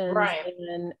conversations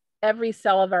and every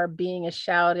cell of our being is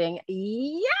shouting,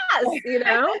 yes, you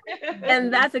know,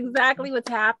 and that's exactly what's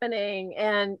happening.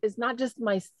 And it's not just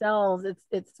my cells,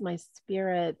 it's my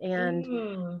spirit.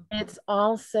 And it's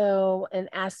also an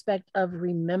aspect of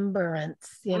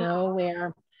remembrance, you know,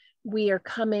 where we are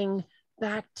coming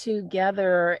back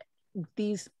together,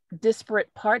 these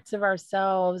disparate parts of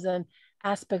ourselves and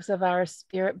aspects of our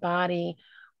spirit body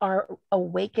are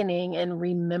awakening and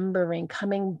remembering,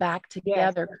 coming back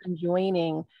together,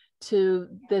 conjoining to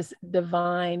this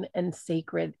divine and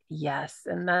sacred yes.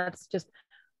 And that's just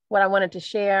what I wanted to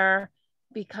share,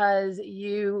 because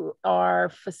you are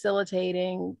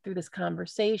facilitating through this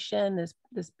conversation,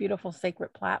 this beautiful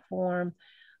sacred platform,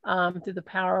 through the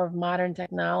power of modern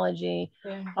technology,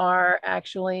 are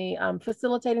actually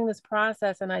facilitating this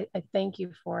process. And I thank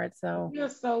you for it. So you're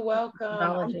so welcome.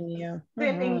 Acknowledging you.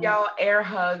 Sending y'all air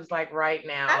hugs like right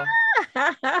now.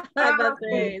 That's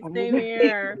great. Same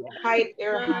here. Tight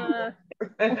air hugs.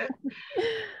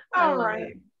 All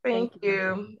right. Thank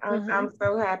you. I'm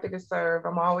so happy to serve.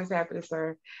 I'm always happy to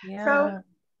serve. So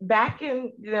back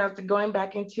in, going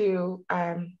back into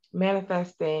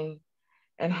manifesting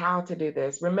and how to do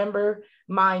this. Remember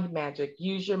mind magic.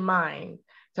 Use your mind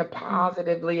to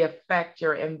positively affect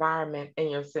your environment and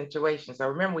your situation. So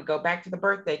remember, we go back to the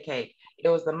birthday cake. It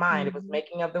was the mind. It was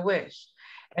making of the wish.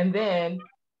 And then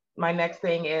my next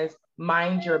thing is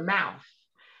mind your mouth.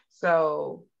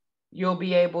 So you'll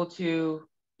be able to,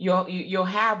 you'll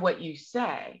have what you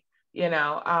say.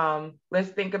 Let's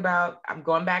think about, I'm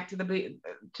going back to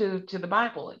the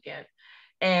Bible again.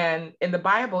 And in the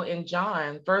Bible, in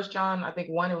John, 1 John, I think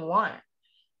 1:1,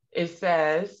 it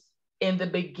says, in the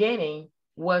beginning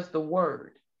was the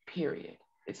Word, period.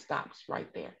 It stops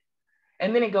right there.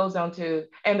 And then it goes on to,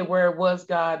 and the Word was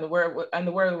God, and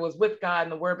the Word was with God,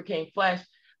 and the Word became flesh.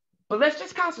 But let's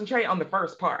just concentrate on the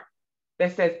first part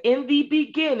that says, in the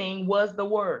beginning was the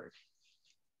Word.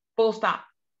 Full stop.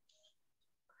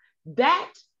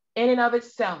 That in and of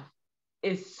itself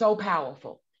is so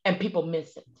powerful, and people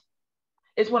miss it.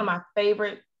 It's one of my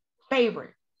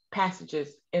favorite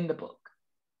passages in the book,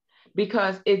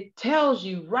 because it tells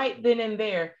you right then and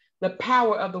there the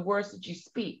power of the words that you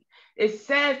speak. It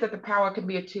says that the power can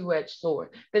be a two-edged sword,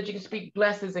 that you can speak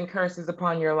blessings and curses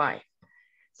upon your life.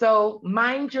 So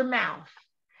mind your mouth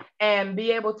and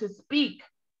be able to speak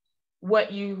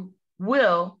what you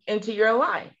will into your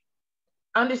life.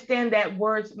 Understand that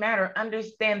words matter.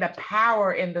 Understand the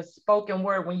power in the spoken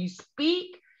word. When you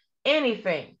speak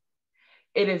anything,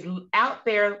 it is out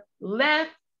there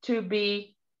left to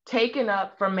be taken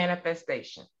up for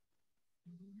manifestation.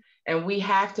 And we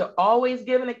have to always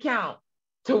give an account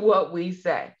to what we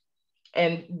say.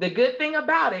 And the good thing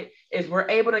about it is we're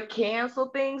able to cancel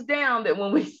things down, that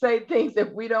when we say things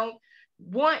that we don't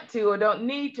want to or don't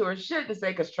need to or shouldn't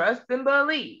say, because trust and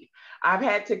believe. I've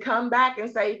had to come back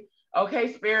and say,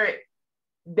 okay, Spirit,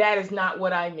 that is not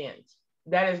what I meant.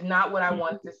 That is not what I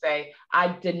wanted to say.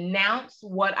 I denounce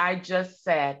what I just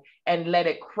said and let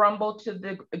it crumble to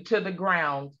the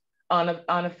ground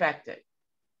unaffected.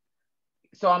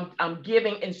 So I'm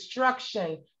giving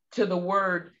instruction to the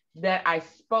word that I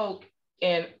spoke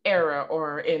in error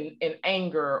or in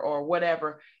anger or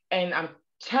whatever, and I'm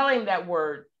telling that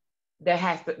word that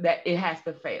it has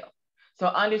to fail. So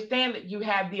understand that you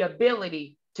have the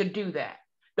ability to do that.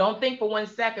 Don't think for 1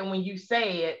 second when you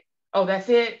say it, oh, that's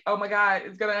it. Oh my God,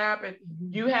 it's going to happen.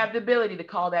 You have the ability to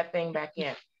call that thing back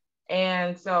in.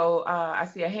 And so I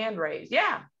see a hand raised.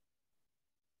 Yeah.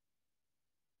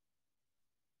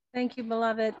 Thank you,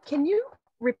 beloved. Can you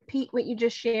repeat what you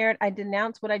just shared? I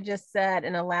denounce what I just said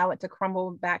and allow it to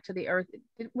crumble back to the earth.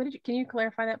 Can you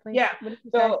clarify that, please? Yeah.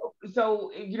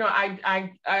 So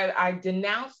I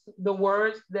denounced the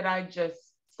words that I just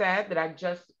said, that I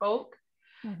just spoke,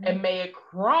 and may it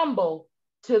crumble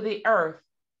to the earth.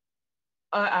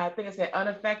 I think I said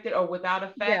unaffected or without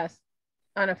effect. Yes,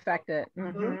 unaffected.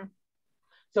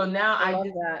 So now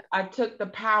I took the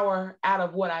power out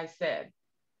of what I said,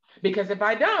 because if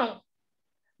I don't,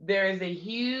 there is a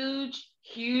huge,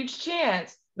 huge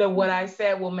chance that what I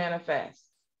said will manifest.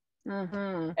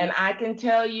 And I can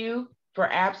tell you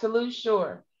for absolute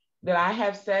sure that I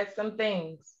have said some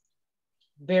things,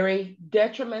 very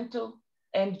detrimental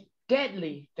and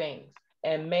deadly things,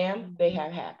 And ma'am, they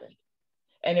have happened.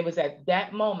 And it was at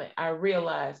that moment I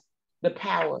realized the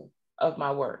power of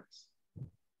my words.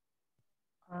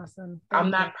 Awesome.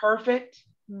 I'm not perfect.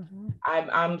 Mm-hmm.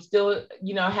 I'm still,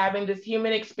 having this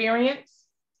human experience.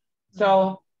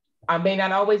 So I may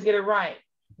not always get it right,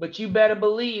 but you better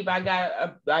believe I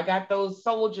got those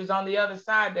soldiers on the other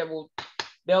side that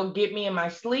they'll get me in my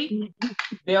sleep.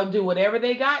 They'll do whatever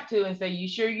they got to and say, "You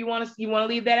sure you want to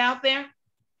leave that out there?"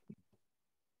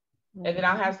 And then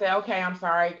I'll have to say, "Okay, I'm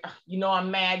sorry.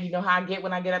 I'm mad. You know how I get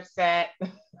when I get upset."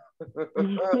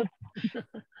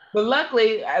 But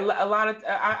luckily, a lot of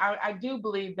I do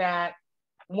believe that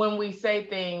when we say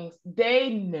things, they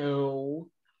know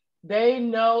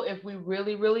if we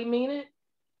really, really mean it.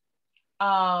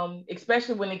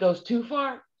 Especially when it goes too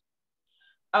far.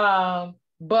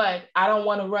 But I don't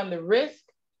want to run the risk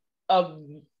of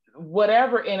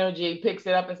whatever energy picks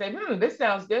it up and say, this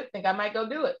sounds good. Think I might go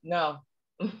do it. No,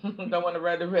 don't want to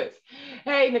run the risk.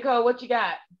 Hey, Nicole, what you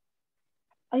got?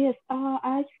 Oh, yes.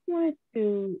 I just wanted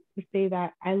to say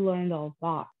that I learned a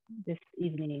lot this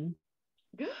evening.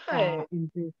 Good.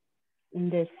 In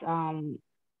this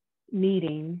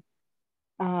meeting.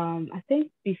 I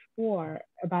think before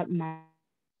about my,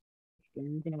 just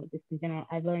in general,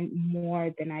 I learned more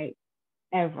than I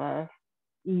ever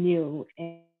knew.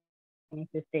 And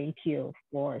to thank you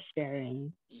for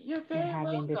sharing. You're very and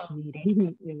having welcome. This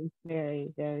meeting. It was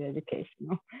very, very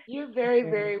educational. You're very,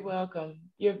 very welcome.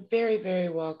 You're very, very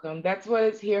welcome. That's what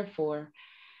it's here for.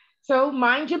 So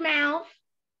mind your mouth,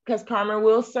 because karma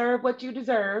will serve what you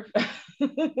deserve.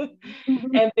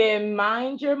 And then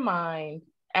mind your mind.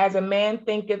 As a man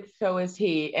thinketh, so is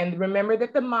he. And remember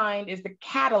that the mind is the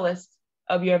catalyst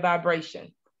of your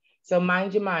vibration. So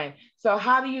mind your mind. So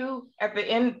how do you, at the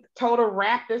end, total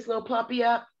wrap this little puppy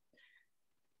up?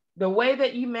 The way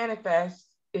that you manifest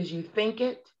is you think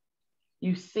it,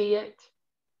 you see it,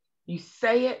 you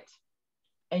say it,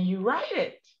 and you write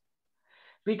it.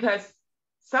 Because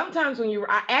sometimes when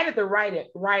I added the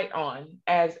write on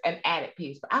as an added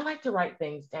piece, but I like to write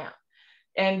things down.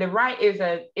 And the write is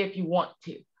if you want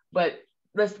to, but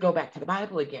let's go back to the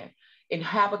Bible again. In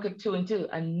Habakkuk 2:2,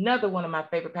 another one of my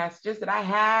favorite passages that I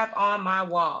have on my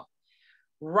wall.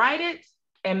 Write it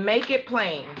and make it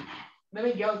plain. Let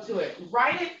me go to it.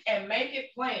 Write it and make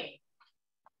it plain.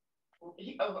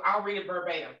 I'll read it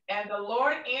verbatim. And the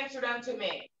Lord answered unto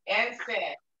me and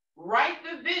said, write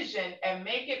the vision and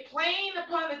make it plain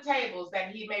upon the tables,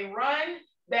 that he may run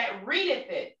that readeth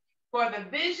it. For the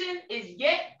vision is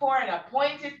yet for an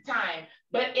appointed time,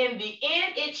 but in the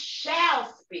end it shall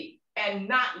speak and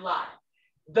not lie.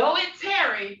 Though it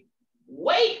tarry,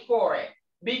 wait for it,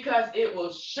 because it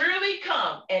will surely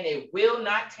come and it will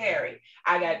not tarry.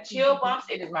 I got chill bumps.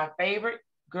 It is my favorite.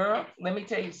 Girl, let me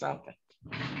tell you something.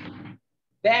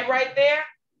 That right there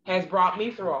has brought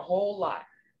me through a whole lot.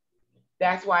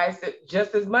 That's why it's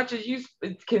just as much as you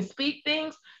can speak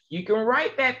things, you can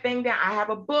write that thing down. I have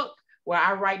a book where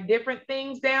I write different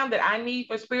things down that I need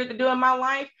for spirit to do in my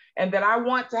life and that I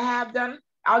want to have done.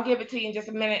 I'll give it to you in just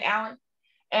a minute, Alan.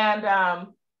 And I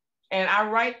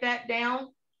write that down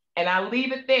and I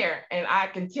leave it there. And I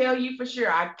can tell you for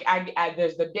sure,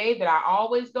 there's the day that I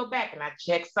always go back and I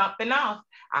check something off.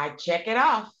 I check it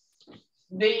off.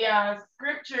 The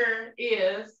scripture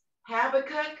is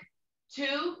Habakkuk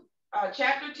 2,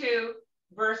 chapter 2,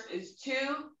 verses 2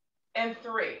 and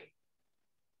 3.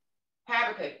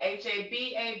 Habakkuk, Habakkuk.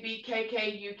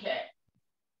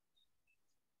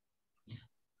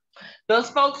 Those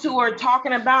folks who are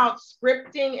talking about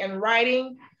scripting and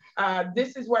writing,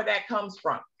 this is where that comes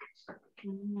from.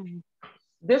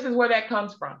 This is where that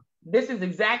comes from. This is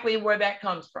exactly where that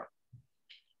comes from.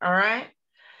 All right.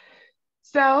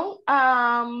 So,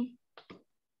 wow.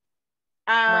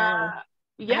 Yeah.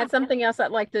 I had something else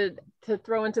I'd like to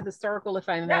throw into the circle, if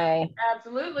I may. Yeah,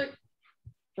 absolutely.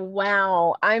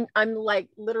 Wow, I'm like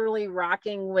literally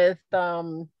rocking with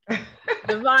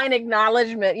divine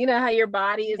acknowledgement. You know how your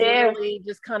body is literally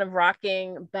just kind of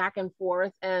rocking back and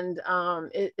forth, and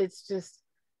it's just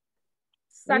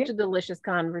such a delicious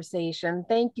conversation.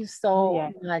 Thank you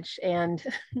so much. And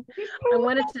I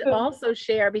wanted to also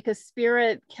share, because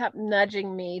Spirit kept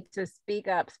nudging me to speak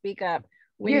up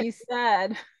when you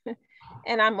said,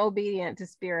 and I'm obedient to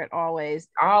Spirit always.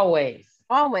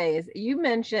 You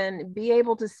mentioned be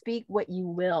able to speak what you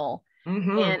will.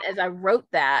 And as I wrote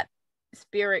that,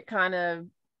 Spirit kind of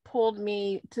pulled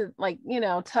me to, like,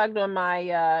 tugged on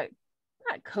my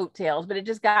not coattails, but it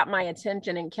just got my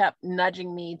attention and kept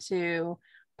nudging me to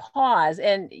pause.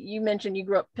 And you mentioned you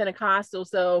grew up Pentecostal,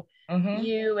 so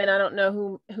you, and I don't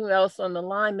know who else on the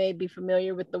line may be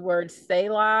familiar with the word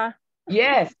Selah.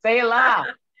 Yes, Selah.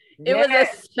 It was a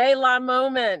Selah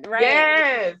moment, right?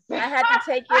 Yes. I had to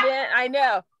take it in. I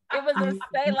know. It was a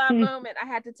Selah moment. I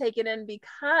had to take it in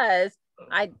because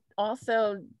I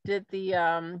also did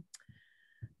the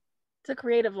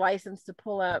creative license to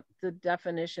pull up the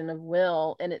definition of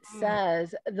will, and it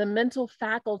says the mental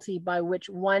faculty by which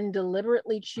one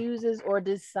deliberately chooses or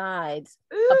decides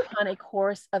upon a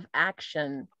course of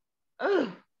action.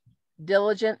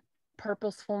 Diligent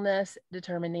purposefulness,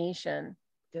 determination.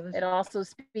 It also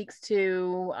speaks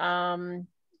to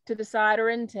decide or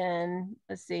intend,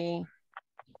 let's see,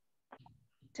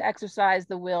 to exercise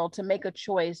the will, to make a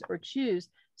choice or choose.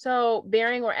 So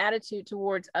bearing or attitude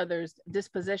towards others,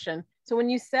 disposition. So when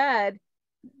you said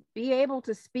be able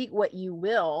to speak what you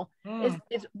will,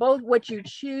 it's both what you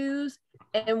choose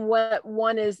and what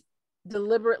one is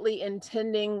deliberately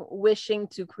intending, wishing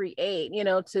to create, you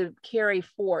know, to carry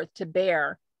forth, to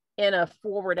bear in a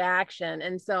forward action.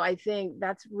 And so I think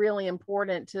that's really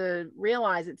important to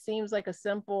realize. It seems like a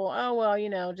simple, oh, well, you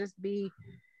know, just be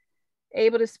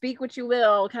able to speak what you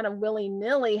will, kind of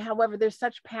willy-nilly. However, there's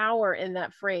such power in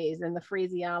that phrase and the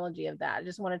phraseology of that. I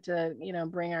just wanted to, you know,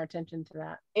 bring our attention to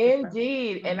that.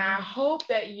 Indeed. And I hope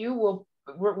that you will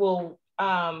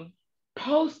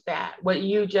post that, what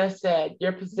you just said,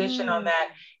 your position on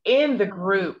that in the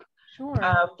group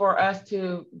for us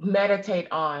to meditate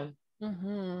on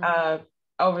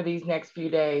over these next few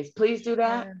days. Please do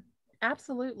that. Yeah.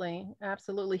 Absolutely.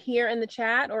 Absolutely. Here in the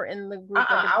chat or in the group?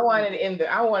 I want it in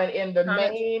the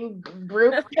main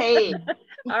group page.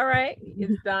 All right.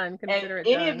 It's done. Consider it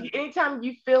done. Anytime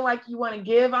you feel like you want to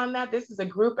give on that, this is a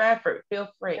group effort. Feel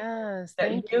free. Yes.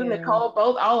 Thank you. Nicole,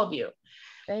 both, all of you.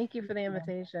 Thank you for the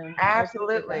invitation.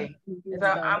 Absolutely.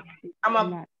 So I'm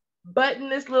a button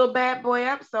this little bad boy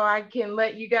up so I can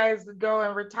let you guys go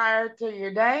and retire to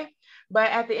your day.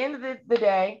 But at the end of the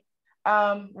day,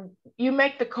 you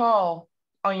make the call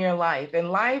on your life, and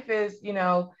life is, you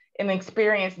know, an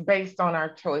experience based on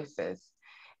our choices,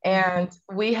 and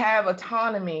we have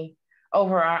autonomy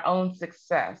over our own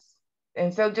success.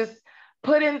 And so just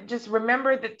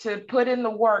remember that to put in the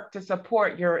work to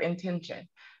support your intention.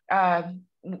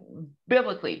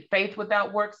 Biblically, faith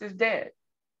without works is dead.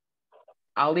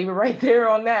 I'll leave it right there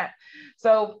on that.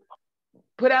 So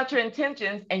put out your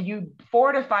intentions and you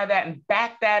fortify that and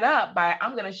back that up by,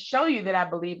 I'm going to show you that I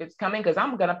believe it's coming because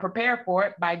I'm going to prepare for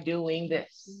it by doing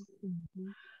this.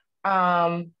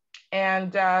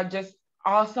 Just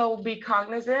also be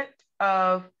cognizant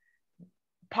of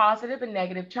positive and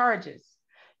negative charges.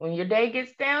 When your day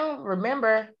gets down,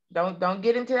 remember, don't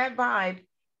get into that vibe.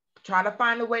 Try to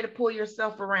find a way to pull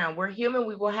yourself around. We're human,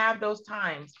 we will have those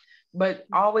times, but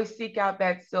always seek out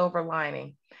that silver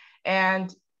lining.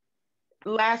 And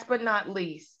last but not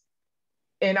least,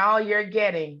 in all you're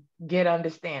getting, get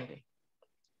understanding.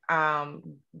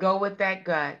 Go with that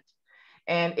gut.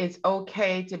 And it's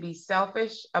okay to be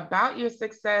selfish about your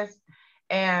success.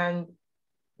 And one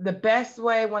of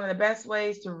the best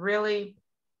ways to really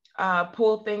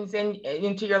pull things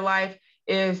into your life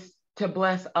is to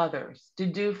bless others, to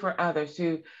do for others,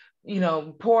 to, you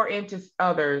know, pour into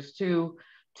others, to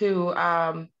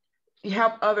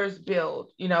help others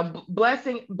build, you know,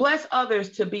 bless others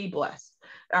to be blessed.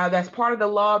 That's part of the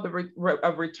law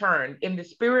of return. In the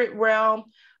spirit realm,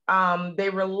 they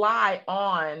rely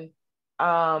on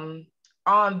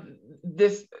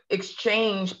this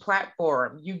exchange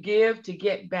platform. You give to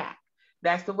get back.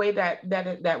 That's the way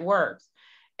that works.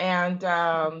 And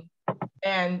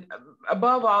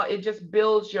above all, it just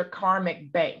builds your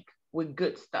karmic bank with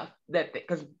good stuff.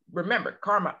 Because remember,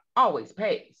 karma always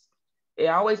pays. It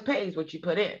always pays what you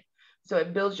put in. So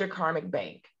it builds your karmic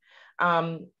bank.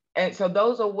 And so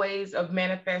those are ways of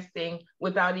manifesting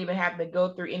without even having to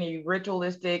go through any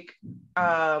ritualistic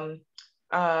actions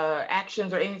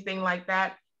or anything like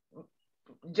that.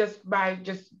 Just by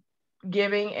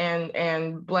giving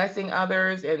and blessing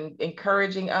others and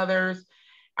encouraging others.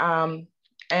 And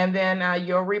then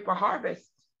you'll reap a harvest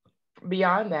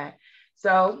beyond that.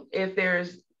 So if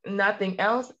there's nothing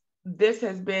else, this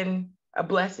has been a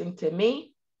blessing to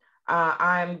me.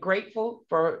 I'm grateful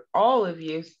for all of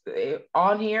you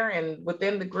on here and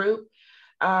within the group.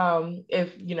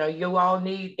 If you all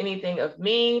need anything of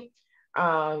me,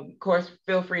 of course,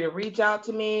 feel free to reach out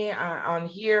to me on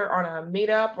here on a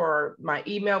meetup or my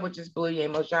email, which is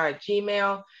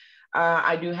blueyemojai@gmail.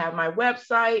 I do have my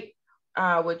website,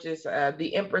 which is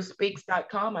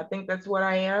theempressspeaks.com. I think that's what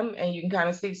I am. And you can kind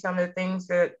of see some of the things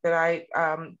that I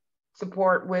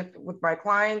support with my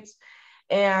clients.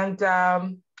 And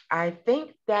I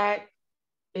think that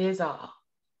is all.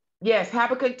 Yes,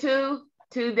 Habakkuk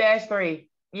 2:3.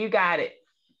 You got it.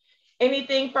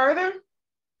 Anything further?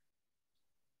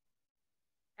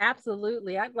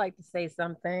 Absolutely. I'd like to say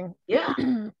something. Yeah.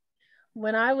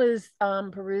 When I was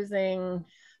perusing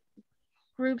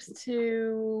groups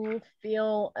to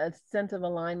feel a sense of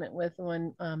alignment with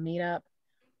on Meetup,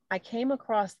 I came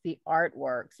across the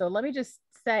artwork. So let me just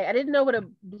say, I didn't know what a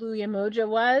blue emoji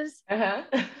was. Uh-huh.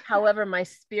 However, my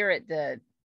spirit did.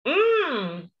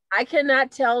 Mm. I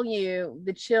cannot tell you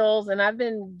the chills, and I've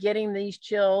been getting these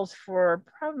chills for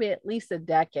probably at least a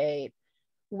decade.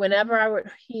 Whenever I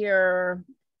would hear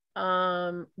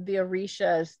the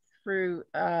Orishas through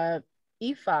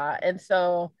Ifa, and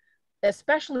so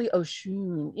especially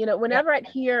Oshun, you know, whenever I'd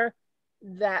hear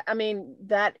that, I mean,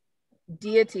 that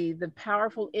deity, the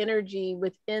powerful energy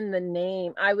within the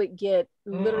name, I would get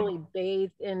literally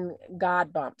bathed in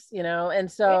God bumps, you know,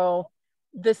 and so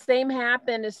the same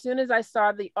happened as soon as I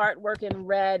saw the artwork and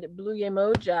read Blue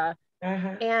Yemoja.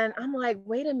 And I'm like,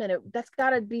 wait a minute, that's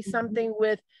got to be something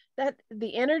with that.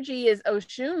 The energy is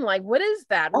Oshun. Like, what is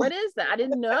that? What is that? I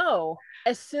didn't know.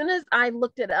 As soon as I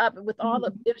looked it up with all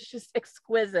the, it was just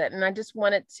exquisite. And I just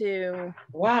wanted to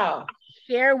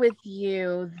share with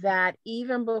you that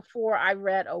even before I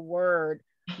read a word,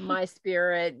 my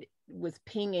spirit was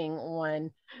pinging on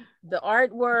the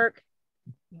artwork,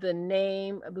 the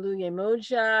name Blue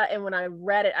Yemoja, and when I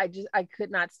read it, I could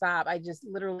not stop. I just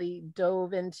literally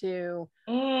dove into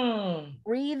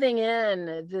breathing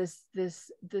in this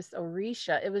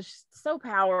Orisha. It was so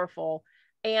powerful.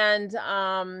 And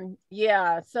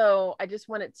yeah, so I just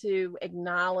wanted to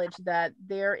acknowledge that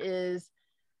there is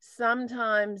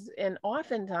sometimes and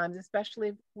oftentimes,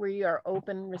 especially where you are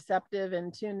open, receptive,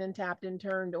 and tuned and tapped and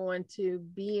turned on to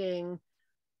being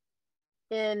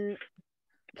in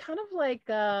kind of like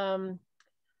I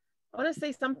want to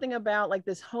say something about like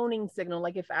this honing signal,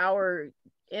 like if our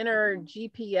inner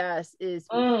GPS is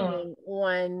pinging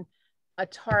on a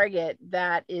target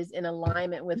that is in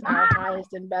alignment with our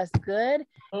highest and best good,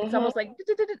 it's almost like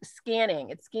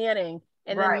scanning, it's scanning,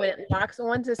 and then when it locks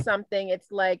onto something,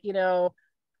 it's like, you know,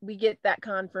 we get that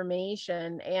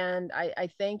confirmation. And I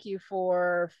thank you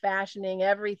for fashioning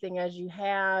everything as you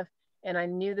have, and I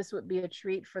knew this would be a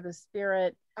treat for the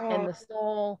spirit and the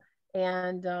soul.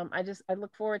 And I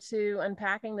look forward to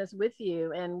unpacking this with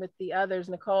you and with the others.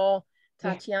 Nicole,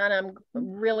 Tatiana, I'm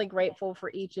really grateful for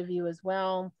each of you as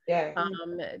well.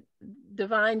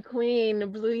 Divine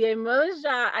Queen, Blue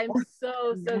Yemoja, I'm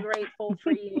so grateful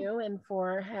for you and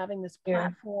for having this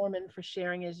platform and for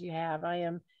sharing as you have. I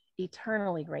am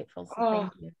eternally grateful. So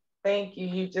thank you. Thank you.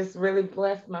 You just really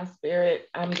blessed my spirit.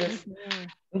 I'm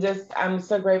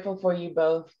so grateful for you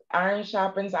both. Iron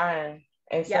sharpens iron.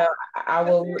 And so I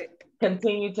will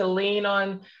continue to lean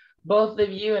on both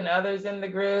of you and others in the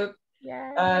group.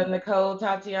 Nicole,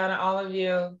 Tatiana, all of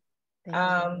you.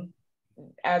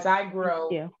 As I grow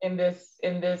in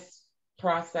this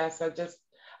process, I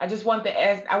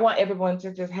want everyone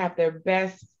to just have their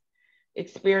best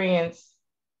experience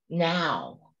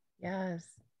now. Yes.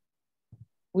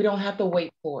 We don't have to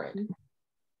wait for it.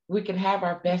 We can have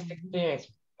our best experience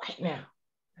right now.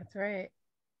 That's right.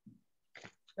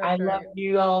 I love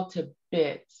you all to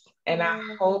bits. And I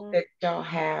hope that y'all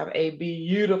have a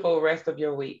beautiful rest of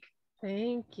your week.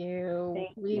 Thank you.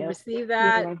 We receive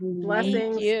that.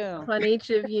 Blessings upon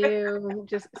each of you.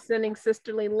 Just sending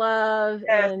sisterly love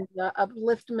and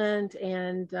upliftment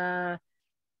and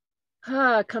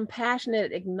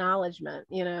compassionate acknowledgement,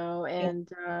 you know. And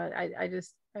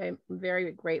I'm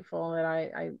very grateful that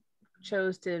I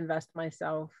chose to invest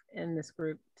myself in this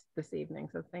group this evening.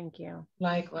 So thank you.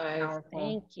 Likewise.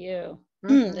 Thank you.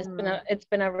 It's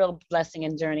been a real blessing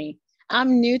and journey.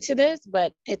 I'm new to this,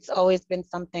 but it's always been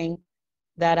something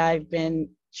that I've been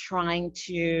trying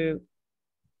to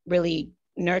really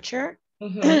nurture.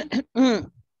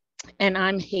 And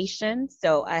I'm Haitian,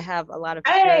 so I have a lot of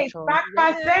spiritual.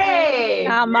 Hey,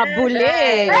 my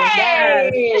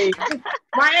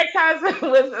ex-husband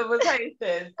was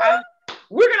Haitian.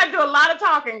 We're gonna do a lot of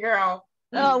talking, girl.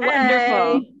 Oh,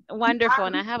 wonderful!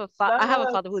 And I have a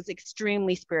father who's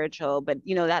extremely spiritual, but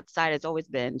you know that side has always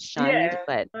been shunned.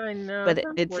 But I know, but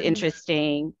it's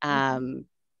interesting.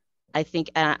 I think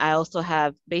I also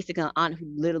have basically an aunt who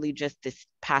literally just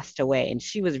passed away, and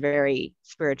she was very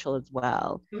spiritual as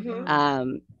well.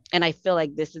 And I feel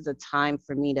like this is a time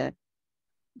for me to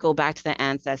go back to the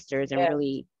ancestors and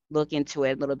really look into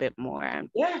it a little bit more.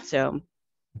 So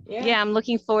I'm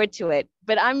looking forward to it,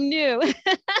 but I'm new.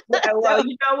 Well,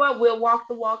 you know what? We'll walk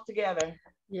the walk together.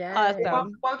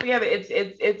 Awesome. Walk together. It's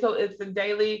a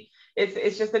daily.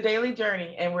 It's just a daily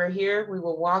journey, and we're here. We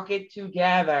will walk it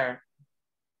together.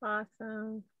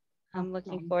 Awesome. I'm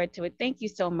looking forward to it. Thank you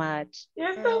so much.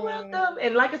 You're so welcome.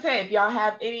 And like I said, if y'all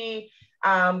have any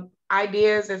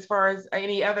ideas as far as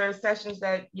any other sessions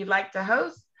that you'd like to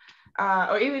host,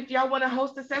 or even if y'all want to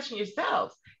host a session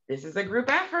yourselves, this is a group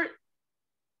effort.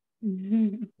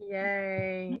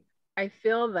 Yay. I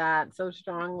feel that so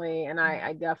strongly, and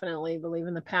I definitely believe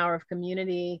in the power of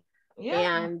community.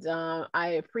 Yeah. And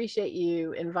I appreciate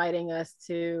you inviting us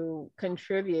to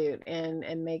contribute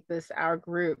and make this our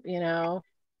group, you know.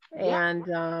 Yeah.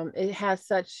 And it has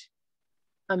such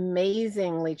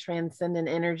amazingly transcendent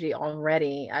energy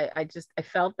already. I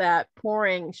felt that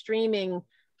pouring, streaming,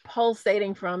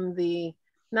 pulsating from the,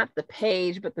 not the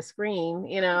page, but the screen,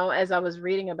 you know, as I was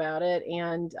reading about it.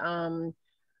 And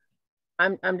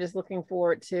I'm just looking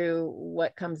forward to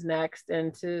what comes next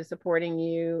and to supporting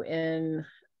you in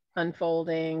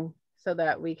unfolding so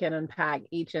that we can unpack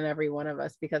each and every one of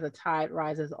us, because a tide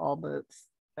rises all boats.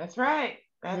 That's right.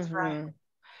 That's right.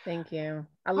 Thank you.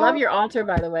 I love your altar,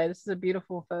 by the way. This is a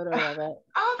beautiful photo of it.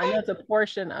 I know it's a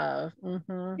portion of.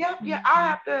 Yep. Yeah. I'll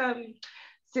have to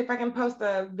see if I can post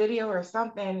a video or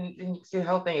something and you can see the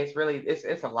whole thing. It's really,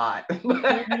 it's a lot. But cool.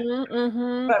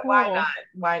 why not?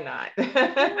 Why not?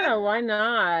 Yeah, why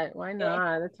not? Why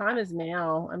not? The time is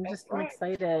now. I'm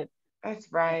excited.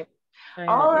 That's right.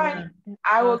 All right. Yeah.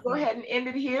 I will go ahead and end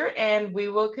it here and we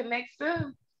will connect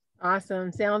soon.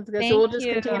 Awesome. Sounds good. So we'll just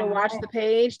continue to watch the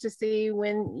page to see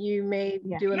when you may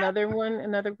do another one,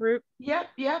 another group. Yep.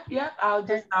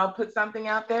 I'll put something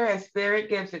out there as Spirit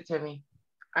gives it to me.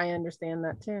 I understand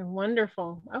that too.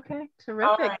 Wonderful. Okay.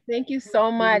 Terrific. Right. Thank you so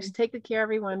much. Take good care,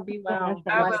 everyone. Be well.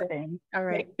 All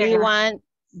right.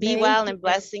 Be well and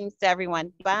blessings to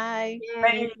everyone. Bye.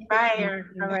 Bye.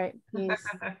 All right. Peace.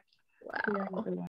 Wow.